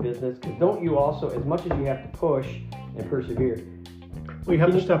you think of business? Because don't you also, as much as you have to push and persevere, we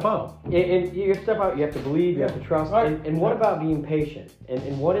have to step out. And you have to step out, you have to believe, you have to trust. Right. And what about being patient?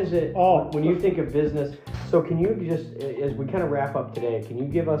 And what is it when you think of business? So can you just, as we kind of wrap up today, can you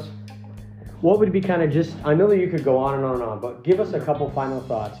give us, what would be kind of just, I know that you could go on and on and on, but give us a couple final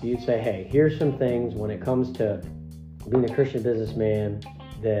thoughts. You'd say, hey, here's some things when it comes to being a Christian businessman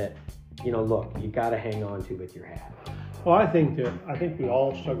that, you know, look, you got to hang on to with your hat. Well, I think we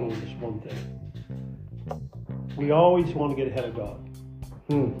all struggle with this one thing. We always want to get ahead of God.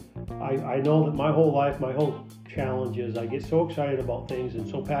 I know that my whole life, my whole challenge is I get so excited about things and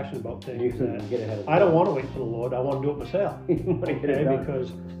so passionate about things that get ahead of I don't want to wait for the Lord. I want to do it myself. Okay?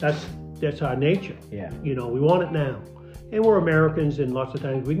 Because that's our nature. Yeah. You know, we want it now. And we're Americans, and lots of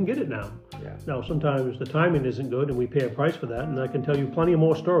times we can get it now. Yeah. Now, sometimes the timing isn't good, and we pay a price for that. And I can tell you plenty of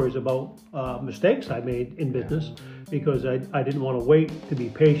more stories about mistakes I made in business because I didn't want to wait to be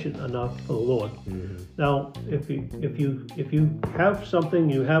patient enough for the Lord. Mm-hmm. Now, if you have something,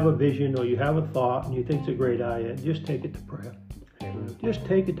 you have a vision, or you have a thought, and you think it's a great idea, just take it to prayer. Amen. Just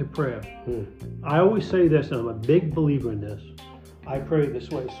take it to prayer. I always say this, and I'm a big believer in this. I pray this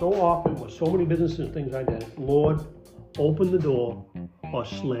way so often with so many businesses and things I did. Lord, open the door or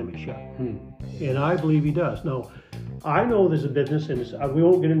slam it shut. And I believe he does. Now, I know there's a business, and we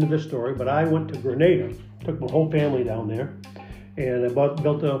won't get into this story, but I went to Grenada, took my whole family down there, and I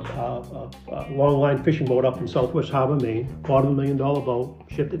built a long line fishing boat up in Southwest Harbor, Maine, $250,000 boat,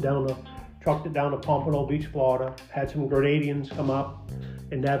 trucked it down to Pompano Beach, Florida, had some Grenadians come up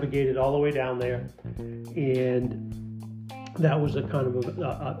and navigated all the way down there. And that was a kind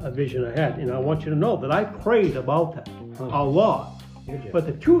of a vision I had. And I want you to know that I prayed about that a lot. But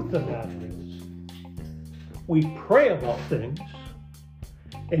the truth of that is, we pray about things,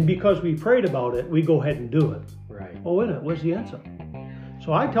 and because we prayed about it, we go ahead and do it. Right. Oh, wait a minute, where's the answer?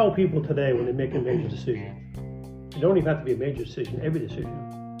 So I tell people today when they make a major decision, it don't even have to be a major decision, every decision.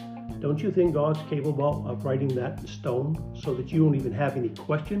 Don't you think God's capable of writing that in stone so that you don't even have any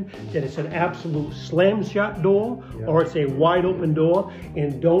question that it's an absolute slam shut door or it's a wide open door,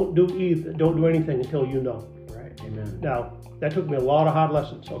 and don't do anything until you know. Right. Amen. Now, that took me a lot of hard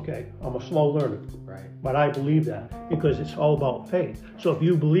lessons, okay? I'm a slow learner. Right. But I believe that because it's all about faith. So if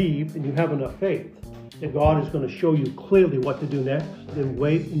you believe and you have enough faith that God is going to show you clearly what to do next, then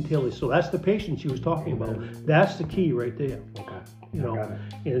wait until so that's the patience he was talking about. That's the key right there. Okay. You know,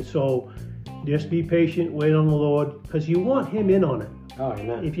 and so just be patient, wait on the Lord, because you want him in on it. Oh,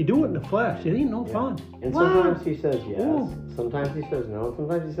 amen. If you do it in the flesh, it ain't no fun. And sometimes he says yes, sometimes he says no, and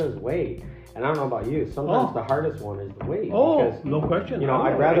sometimes he says wait. And I don't know about you, sometimes the hardest one is the wait. Because, no question. You know,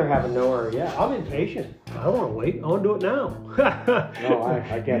 I'd rather have a no or a yes. I'm impatient. I don't want to wait. I want to do it now. No,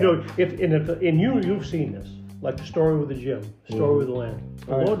 I get it. You've seen this, like the story with the gym, the story with the land.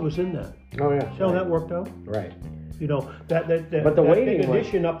 The Lord was in that. Oh, yeah. See how that worked out? Right. You know, that but the waiting big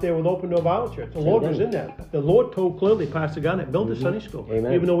addition up there with Open Door Bible Church, the Lord was in that. The Lord told clearly Pastor Garnett, build a Sunday school,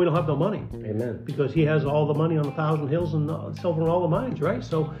 even though we don't have no money. Amen. Because he has all the money on 1,000 hills and silver and all the mines, right?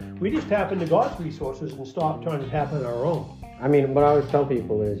 So we just tap into God's resources and stop trying to tap into our own. I mean, what I always tell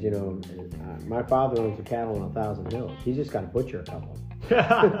people is, you know, my father owns a cattle on 1,000 hills. He's just got to butcher a couple.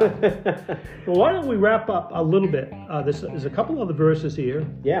 Well, why don't we wrap up a little bit? There's a couple other verses here.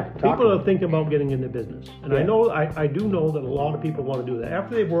 Yeah. People are thinking about getting into business. And I do know that a lot of people want to do that.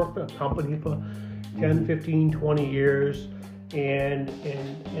 After they've worked for a company for 10, 15, 20 years, and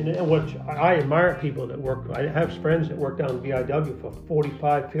which I admire people that work. I have friends that work down in VIW for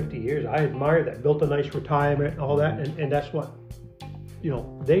 45, 50 years. I admire that, built a nice retirement and all that, and that's what, you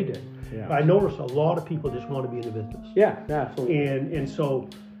know, they did. Yeah. I notice a lot of people just want to be in the business. Yeah, absolutely. And so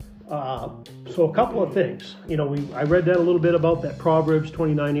a couple of things. You know, I read that a little bit about that Proverbs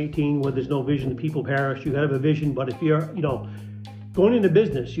 29:18, where there's no vision, the people perish. You have a vision, but if you're, you know, going into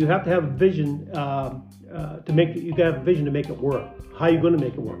business, you have to have a vision you got to have a vision to make it work. How are you going to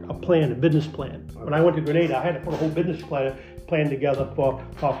make it work? A plan, a business plan. When I went to Grenada, I had to put a whole business plan together for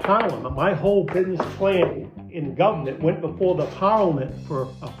Parliament. My whole business plan in government went before the Parliament for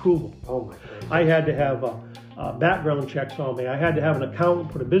approval. Oh my goodness. I had to have background checks on me. I had to have an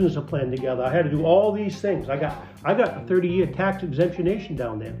accountant put a business plan together. I had to do all these things. I got a 30-year tax exemptionation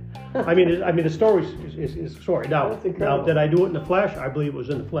down there. I mean, the story is sorry. Now, did I do it in the flesh? I believe it was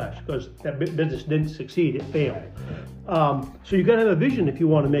in the flesh because that business didn't succeed. It failed. So you got to have a vision if you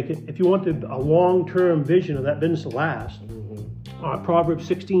want to make it. If you want a long-term vision of that business to last. Proverbs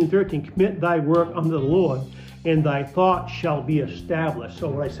 16:13, commit thy work unto the Lord, and thy thoughts shall be established. So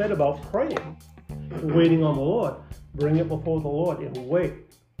what I said about praying, waiting on the Lord, bring it before the Lord and wait.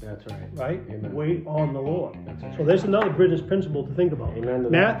 That's right. Right? Amen. Wait on the Lord. That's right. So there's another business principle to think about. Amen to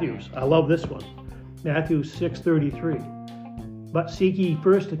that. Matthews, I love this one. Matthew 6:33. But seek ye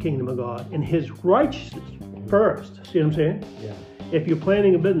first the kingdom of God and his righteousness first. See what I'm saying? Yeah. If you're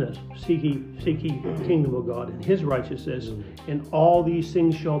planning a business, seek ye the kingdom of God and his righteousness, and all these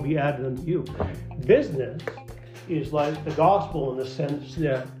things shall be added unto you. Business is like the gospel in the sense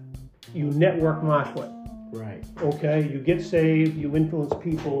that you network market. Right. Okay, you get saved, you influence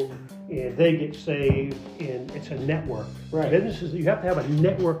people, and they get saved, and it's a network. Right. Businesses, you have to have a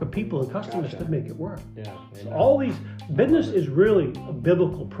network of people and customers to make it work. Yeah. So all these, business is really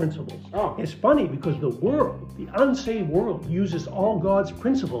biblical principles. Oh. It's funny because the world, the unsaved world, uses all God's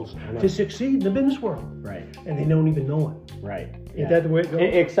principles to succeed in the business world. Right. And they don't even know it. Right. Is that the way it goes?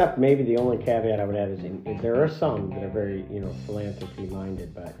 Except maybe the only caveat I would add is there are some that are very, philanthropy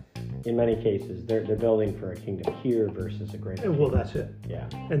minded, but in many cases they're building for a kingdom here versus a greater. Well, that's it. Yeah.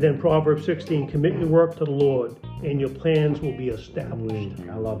 And then Proverbs 16, commit your work to the Lord, and your plans will be established.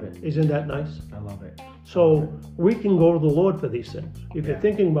 I love it. Isn't that nice? I love it. So we can go to the Lord for these things. If you're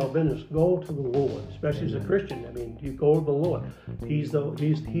thinking about business, go to the Lord, especially as a Christian. I mean, you go to the Lord. He's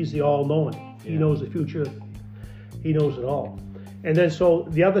the all-knowing. He knows the future. He knows it all. And then so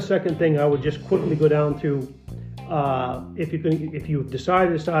the other second thing I would just quickly go down to, if you've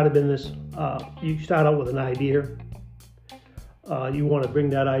decided to start a business, you start out with an idea. You want to bring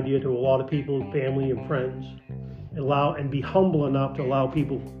that idea to a lot of people, family and friends. And be humble enough to allow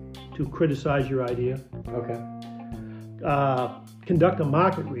people to criticize your idea. Okay. Conduct a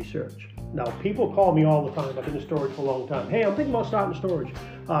market research. Now, people call me all the time. I've been in storage for a long time. Hey, I'm thinking about starting storage.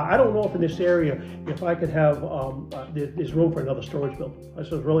 I don't know if in this area, if I could have, there's room for another storage building. I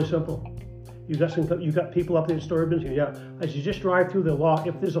said, it's really simple. You got people up there in storage buildings? Yeah. As you just drive through the lock,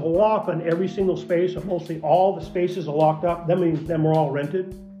 if there's a lock on every single space, or mostly all the spaces are locked up, that means them are all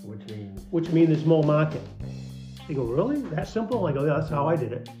rented. Which means there's more market. They go, really? That simple? I go, yeah, that's how I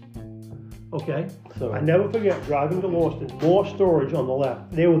did it. Okay. So I never forget driving to Lawston, more storage on the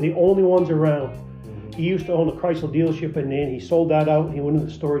left. They were the only ones around. He used to own a Chrysler dealership in there, and he sold that out, and he went into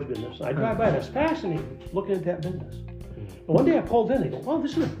the storage business. I drive by, and I was fascinated looking at that business. And one day I pulled in, they go, wow,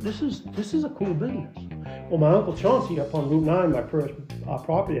 this is a cool business. Well, my Uncle Chauncey up on Route 9, my first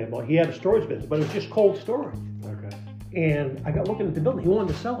property I bought, he had a storage business, but it was just cold storage. Okay. And I got looking at the building. He wanted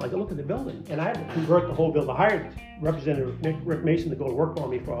to sell it. I got looking at the building, and I had to convert the whole building. I hired Representative Rick Mason to go to work for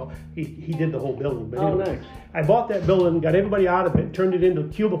me he did the whole building. But anyway, nice. I bought that building, got everybody out of it, turned it into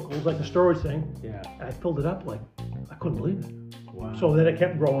cubicles like a storage thing. Yeah. And I filled it up like I couldn't believe it. Wow. So then it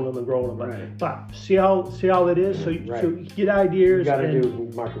kept growing them and growing them. Right. But see how it is. So you get ideas. You got to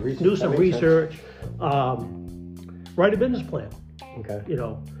do market research. Do some research. Write a business plan. Okay.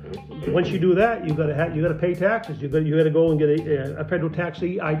 Once you do that, you got to pay taxes. You got to go and get a federal tax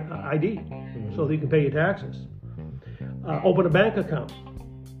ID, so that you can pay your taxes. Open a bank account.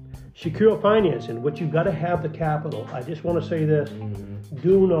 Secure financing, which you got to have the capital. I just want to say this: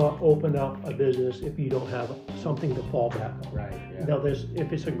 do not open up a business if you don't have something to fall back on. Right. Yeah. Now,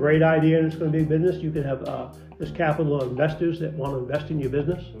 if it's a great idea and it's going to be a business, you can have there's capital investors that want to invest in your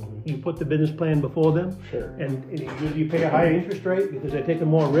business. You put the business plan before them, Sure. and you pay a higher interest rate because they're taking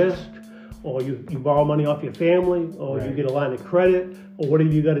more risk, or you borrow money off your family, or you get a line of credit, or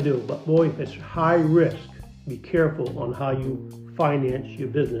whatever you got to do. But boy, if it's high risk, be careful on how you finance your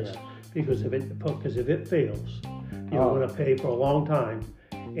business, because if it fails, you're going to pay for a long time.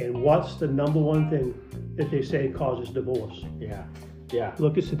 And what's the number one thing that they say causes divorce? Yeah.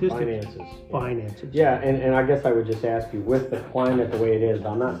 Look at statistics. Finances. Yeah, and I guess I would just ask you, with the climate the way it is,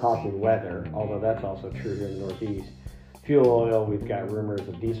 I'm not talking weather, although that's also true here in the Northeast. Fuel oil, we've got rumors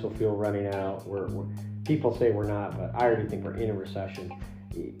of diesel fuel running out. People say we're not, but I already think we're in a recession.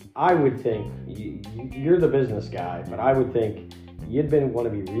 I would think, you're the business guy, but I would think you'd want to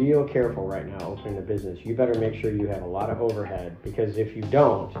be real careful right now opening a business. You better make sure you have a lot of overhead, because if you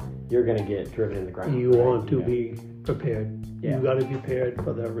don't, you're going to get driven in the ground. You want to be prepared. Yeah. You got to be prepared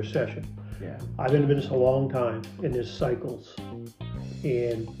for the recession. Yeah. I've been in business a long time, and there's cycles,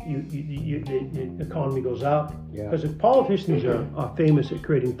 and the economy goes up. Yeah. Because politicians are famous at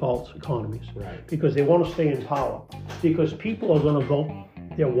creating false economies. Right. Because they want to stay in power. Because people are going to vote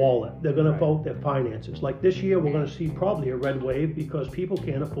their wallet. They're going to vote their finances. Like this year, we're going to see probably a red wave because people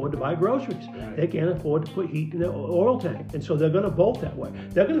can't afford to buy groceries. Right. They can't afford to put heat in their oil tank. And so they're going to vote that way.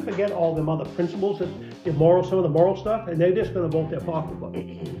 They're going to forget all them other principles, and some of the moral stuff, and they're just going to vote their pocketbook.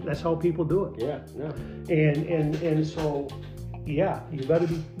 That's how people do it. Yeah. No. And so, yeah, you better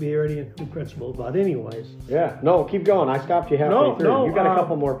be ready and principled. But anyways. Yeah. No, keep going. I stopped you halfway through. No, you got a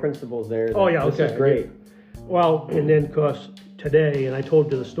couple more principles there. This is great. Well, and then, of course, today, and I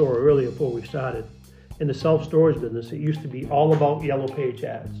told you the story earlier before we started, in the self-storage business, it used to be all about Yellow Page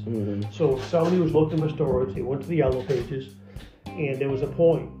ads. Mm-hmm. So if somebody was looking for storage, they went to the Yellow Pages, and there was a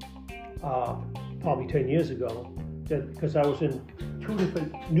point, probably 10 years ago, that because I was in 2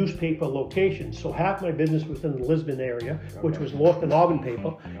 different newspaper locations, so half my business was in the Lisbon area, which was North and Auburn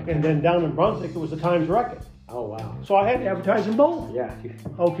paper, and then down in Brunswick, it was the Times Record. Oh, wow. So I had to advertise in both. Yeah.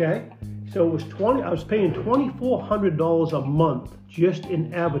 Okay. So it was I was paying $2,400 a month just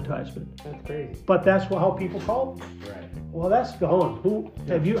in advertisement. That's crazy. But that's how people call me. Right. Well, that's gone.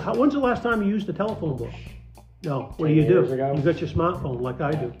 When's the last time you used a telephone book? No. What do you do? You got your smartphone like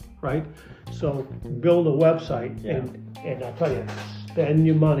I do, right? So build a website, and I'll tell you, spend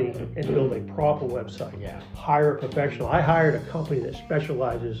your money and build a proper website. Yeah. Hire a professional. I hired a company that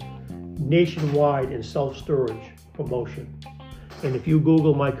specializes nationwide in self-storage promotion. And if you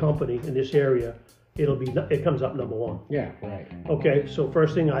Google my company in this area, it comes up number 1. Yeah, right. Okay, so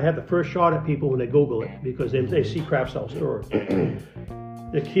first thing, I have the first shot at people when they Google it, because they see craft self-storage.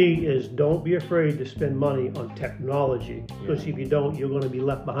 The key is, don't be afraid to spend money on technology, because if you don't, you're going to be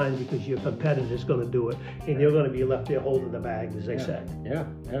left behind, because your competitor's going to do it, and you're going to be left there holding the bag, as they say. Yeah.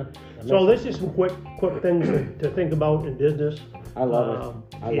 So this is some quick things to think about in business. I love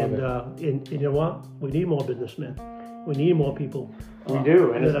it. I love it. And you know what? We need more businessmen. We need more people. We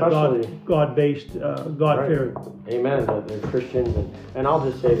do, and especially God-based, God-fearing. Right. Amen. The Christians, and I'll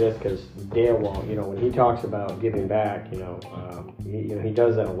just say this because Dale won't. When he talks about giving back, he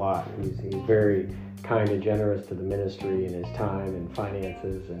does that a lot. He's very kind and generous to the ministry and his time and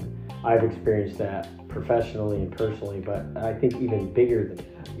finances, and I've experienced that professionally and personally. But I think even bigger than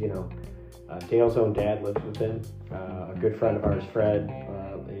that, Dale's own dad lives with him. A good friend of ours, Fred.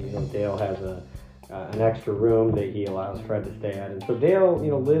 Dale has an extra room that he allows Fred to stay at, and so Dale,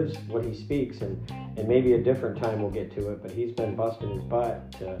 lives what he speaks, and maybe a different time we'll get to it, but he's been busting his butt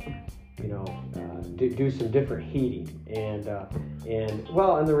to, do some different heating, and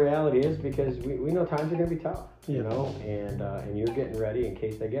the reality is because we know times are going to be tough, and you're getting ready in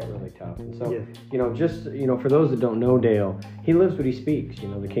case they get really tough, and so just for those that don't know Dale, he lives what he speaks.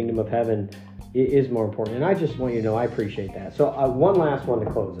 The kingdom of heaven is more important, and I just want you to know I appreciate that. So one last one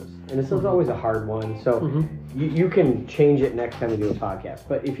to close us, and this is always a hard one, so you can change it next time you do a podcast,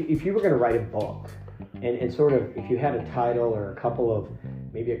 but if you were going to write a book, and sort of if you had a title or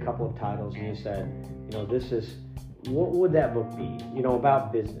maybe a couple of titles, and you said, this is, what would that book be,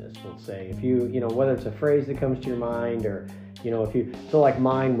 about business, let's say, if you whether it's a phrase that comes to your mind, or like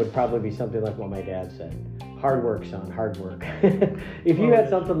mine would probably be something like what my dad said. Hard work, son, hard work. If you had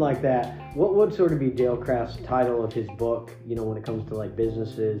something like that, what would sort of be Dale Craft's title of his book, when it comes to like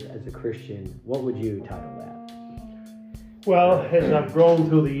businesses as a Christian? What would you title that? Well, as I've grown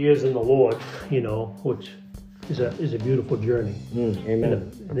through the years in the Lord, which is a beautiful journey.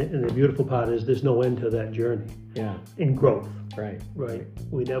 Amen. And the beautiful part is there's no end to that journey. Yeah. In growth. Right.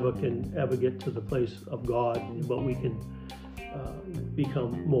 We never can ever get to the place of God, but we can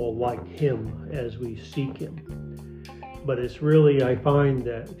become more like Him as we seek Him. But it's really, I find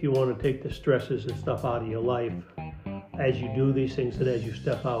that if you want to take the stresses and stuff out of your life, as you do these things and as you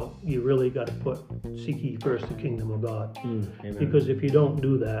step out, you really got to seek ye first the kingdom of God. Amen. Because if you don't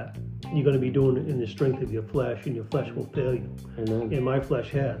do that, you're going to be doing it in the strength of your flesh, and your flesh will fail you. Amen. And my flesh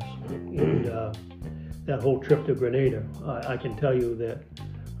has. And that whole trip to Grenada, I can tell you that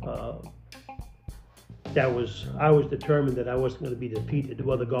I was determined that I wasn't going to be defeated,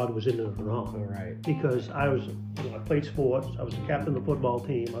 whether God was in it or not. All right. Because I played sports. I was the captain of the football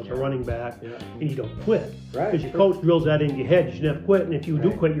team. I was a running back, and you don't quit. Right. Because your coach drills that into your head. You should never quit, and if you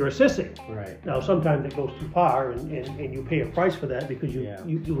do quit, you're assisting. Right. Now, sometimes it goes too far, and you pay a price for that, because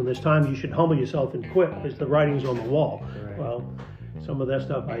when there's times you should humble yourself and quit, because the writing's on the wall. Right. Well, Some of that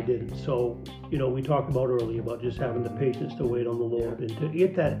stuff I didn't. So, we talked about earlier about just having the patience to wait on the Lord and to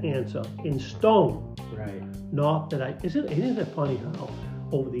get that answer in stone. Right. Not that isn't it funny how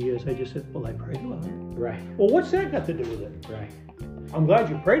over the years I just said, well, I prayed about it. Right. Well, what's that got to do with it? Right. I'm glad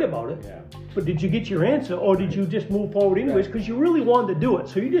you prayed about it. Yeah. But did you get your answer, or did you just move forward anyways because you really wanted to do it?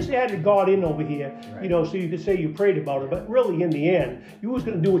 So you just added God in over here, so you could say you prayed about it, but really in the end, you was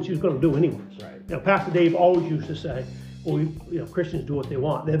going to do what you was going to do anyways. Right. Pastor Dave always used to say, well, Christians do what they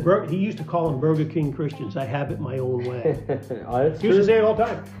want. He used to call them Burger King Christians. I have it my own way. He used to say it all the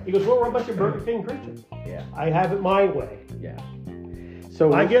time. He goes, well, we're a bunch of Burger King Christians. Yeah. I have it my way. Yeah.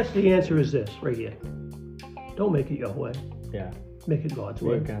 So I guess the answer is this right here. Don't make it your way. Yeah. Make it God's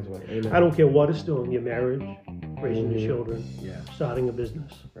way. God's way. Amen. I don't care what it's doing, your marriage, raising your children, starting a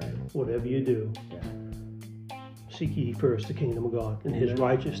business, whatever you do. Yeah. Seek ye first the kingdom of God and His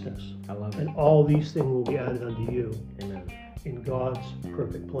righteousness. I love it. And all these things will be added unto you. Amen. In God's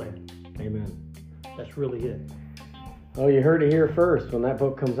perfect plan. Amen. That's really it. Oh, you heard it here first. When that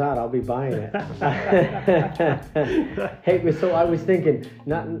book comes out, I'll be buying it. Hey, so I was thinking,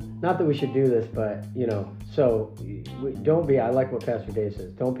 not that we should do this, but, so don't be, I like what Pastor Dave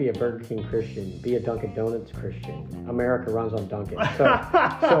says, don't be a Burger King Christian, be a Dunkin' Donuts Christian. America runs on Dunkin'.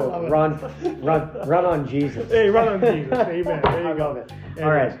 So run on Jesus. Hey, run on Jesus. Amen. There you go.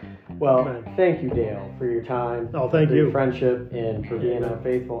 All right. Well, thank you, Dale, for your time. Oh, thank for you. Your friendship and for being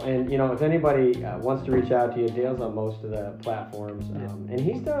faithful. And, if anybody wants to reach out to you, Dale's on most of the platforms. And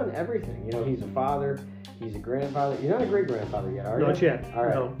he's done everything. He's a father. He's a grandfather. You're not a great-grandfather yet, are you? Not yet. All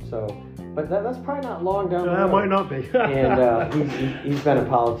right. No. So, but that's probably not long down the road. That might not be. And he's been a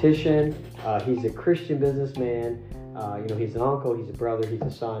politician. He's a Christian businessman. He's an uncle. He's a brother. He's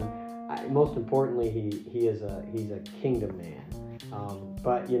a son. Most importantly, he's a kingdom man.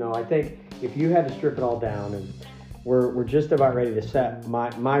 But I think if you had to strip it all down, and we're just about ready to set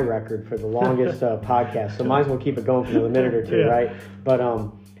my record for the longest podcast, so might as well keep it going for another minute or two, right? But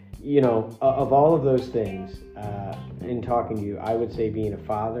of all of those things, in talking to you, I would say being a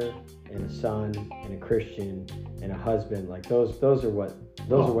father and a son and a Christian and a husband, like those are what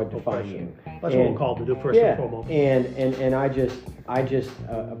define you. That's what we're called to do first and foremost. And I just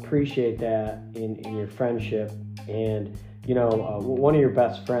appreciate that in your friendship. And one of your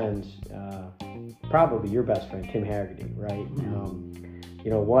best friends, probably your best friend, Tim Haggerty, right?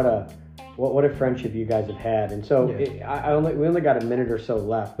 What a friendship you guys have had. And so we only got a minute or so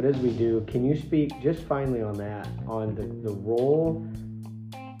left, but as we do, can you speak just finally on that, on the role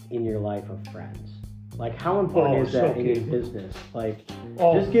in your life of friends? Like, how important is that in your business? Like,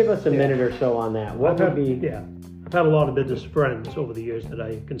 just give us a minute or so on that. What would be? Yeah, I've had a lot of business friends over the years that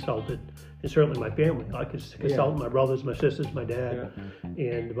I consulted, and certainly my family. I could consult my brothers, my sisters, my dad,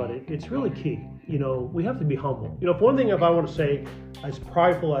 but it's really key. We have to be humble. For one thing, if I want to say, as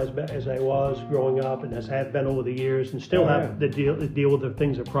prideful as I was growing up, and as I have been over the years, and still have to deal with the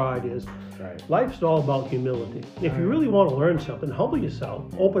things of pride, is life's all about humility. If you really want to learn something, humble yourself,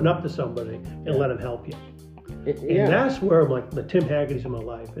 open up to somebody, and let them help you. And that's where the Tim Haggerty's in my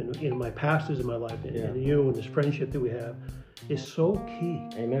life, and my pastors in my life, and you, and this friendship that we have, is so key.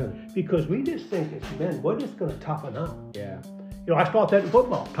 Amen. Because we just think as men, we're just going to toughen up. Yeah. I thought that in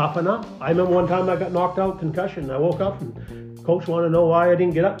football, toughen up. I remember one time I got knocked out, concussion, and I woke up and coach wanted to know why I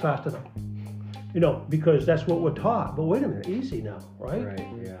didn't get up fast enough. Because that's what we're taught. But wait a minute, easy now, right? Right,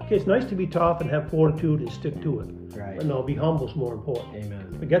 yeah. Okay, it's nice to be tough and have fortitude and stick to it. Right. But no, be humble is more important.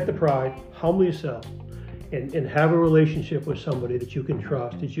 Amen. Forget the pride, humble yourself, and have a relationship with somebody that you can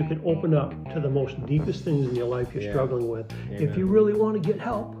trust, that you can open up to the most deepest things in your life you're struggling with. Amen. If you really want to get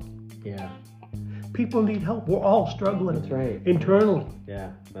help. Yeah. People need help. We're all struggling. That's right. Internally.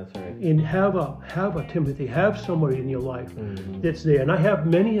 Yeah, that's right. And have a Timothy, have somebody in your life that's there. And I have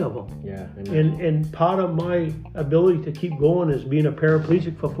many of them. Yeah. And part of my ability to keep going as being a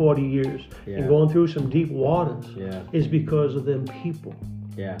paraplegic for 40 years and going through some deep waters is because of them people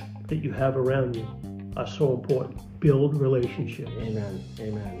that you have around you are so important. Build relationships. Amen.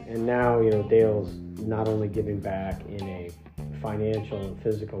 And now, Dale's not only giving back in a financial and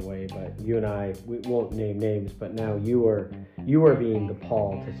physical way, but you and I, we won't name names, but now you are being the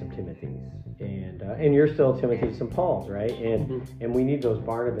Paul to some Timothys, and you're still Timothy to some Pauls, right? And we need those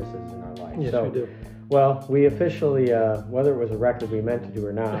Barnabases in our life. Yes, so, we do. Well, we officially, whether it was a record we meant to do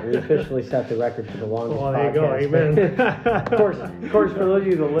or not, we officially set the record for the longest podcast. There you go, amen. Of course, for those of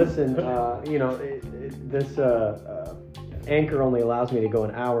you that listen, this Anchor only allows me to go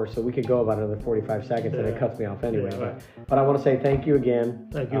an hour, so we could go about another 45 seconds, and it cuts me off anyway. But I want to say thank you again.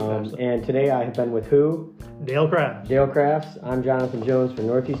 Thank you, Pastor. And today I have been with who? Dale Crafts. Dale Crafts. I'm Jonathan Jones for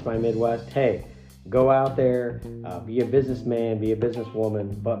Northeast by Midwest. Hey, Go out there, be a businessman, be a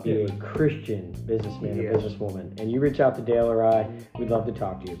businesswoman, but be a Christian businessman or businesswoman. And you reach out to Dale or I, we'd love to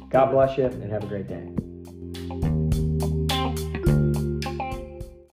talk to you. God bless you, and have a great day.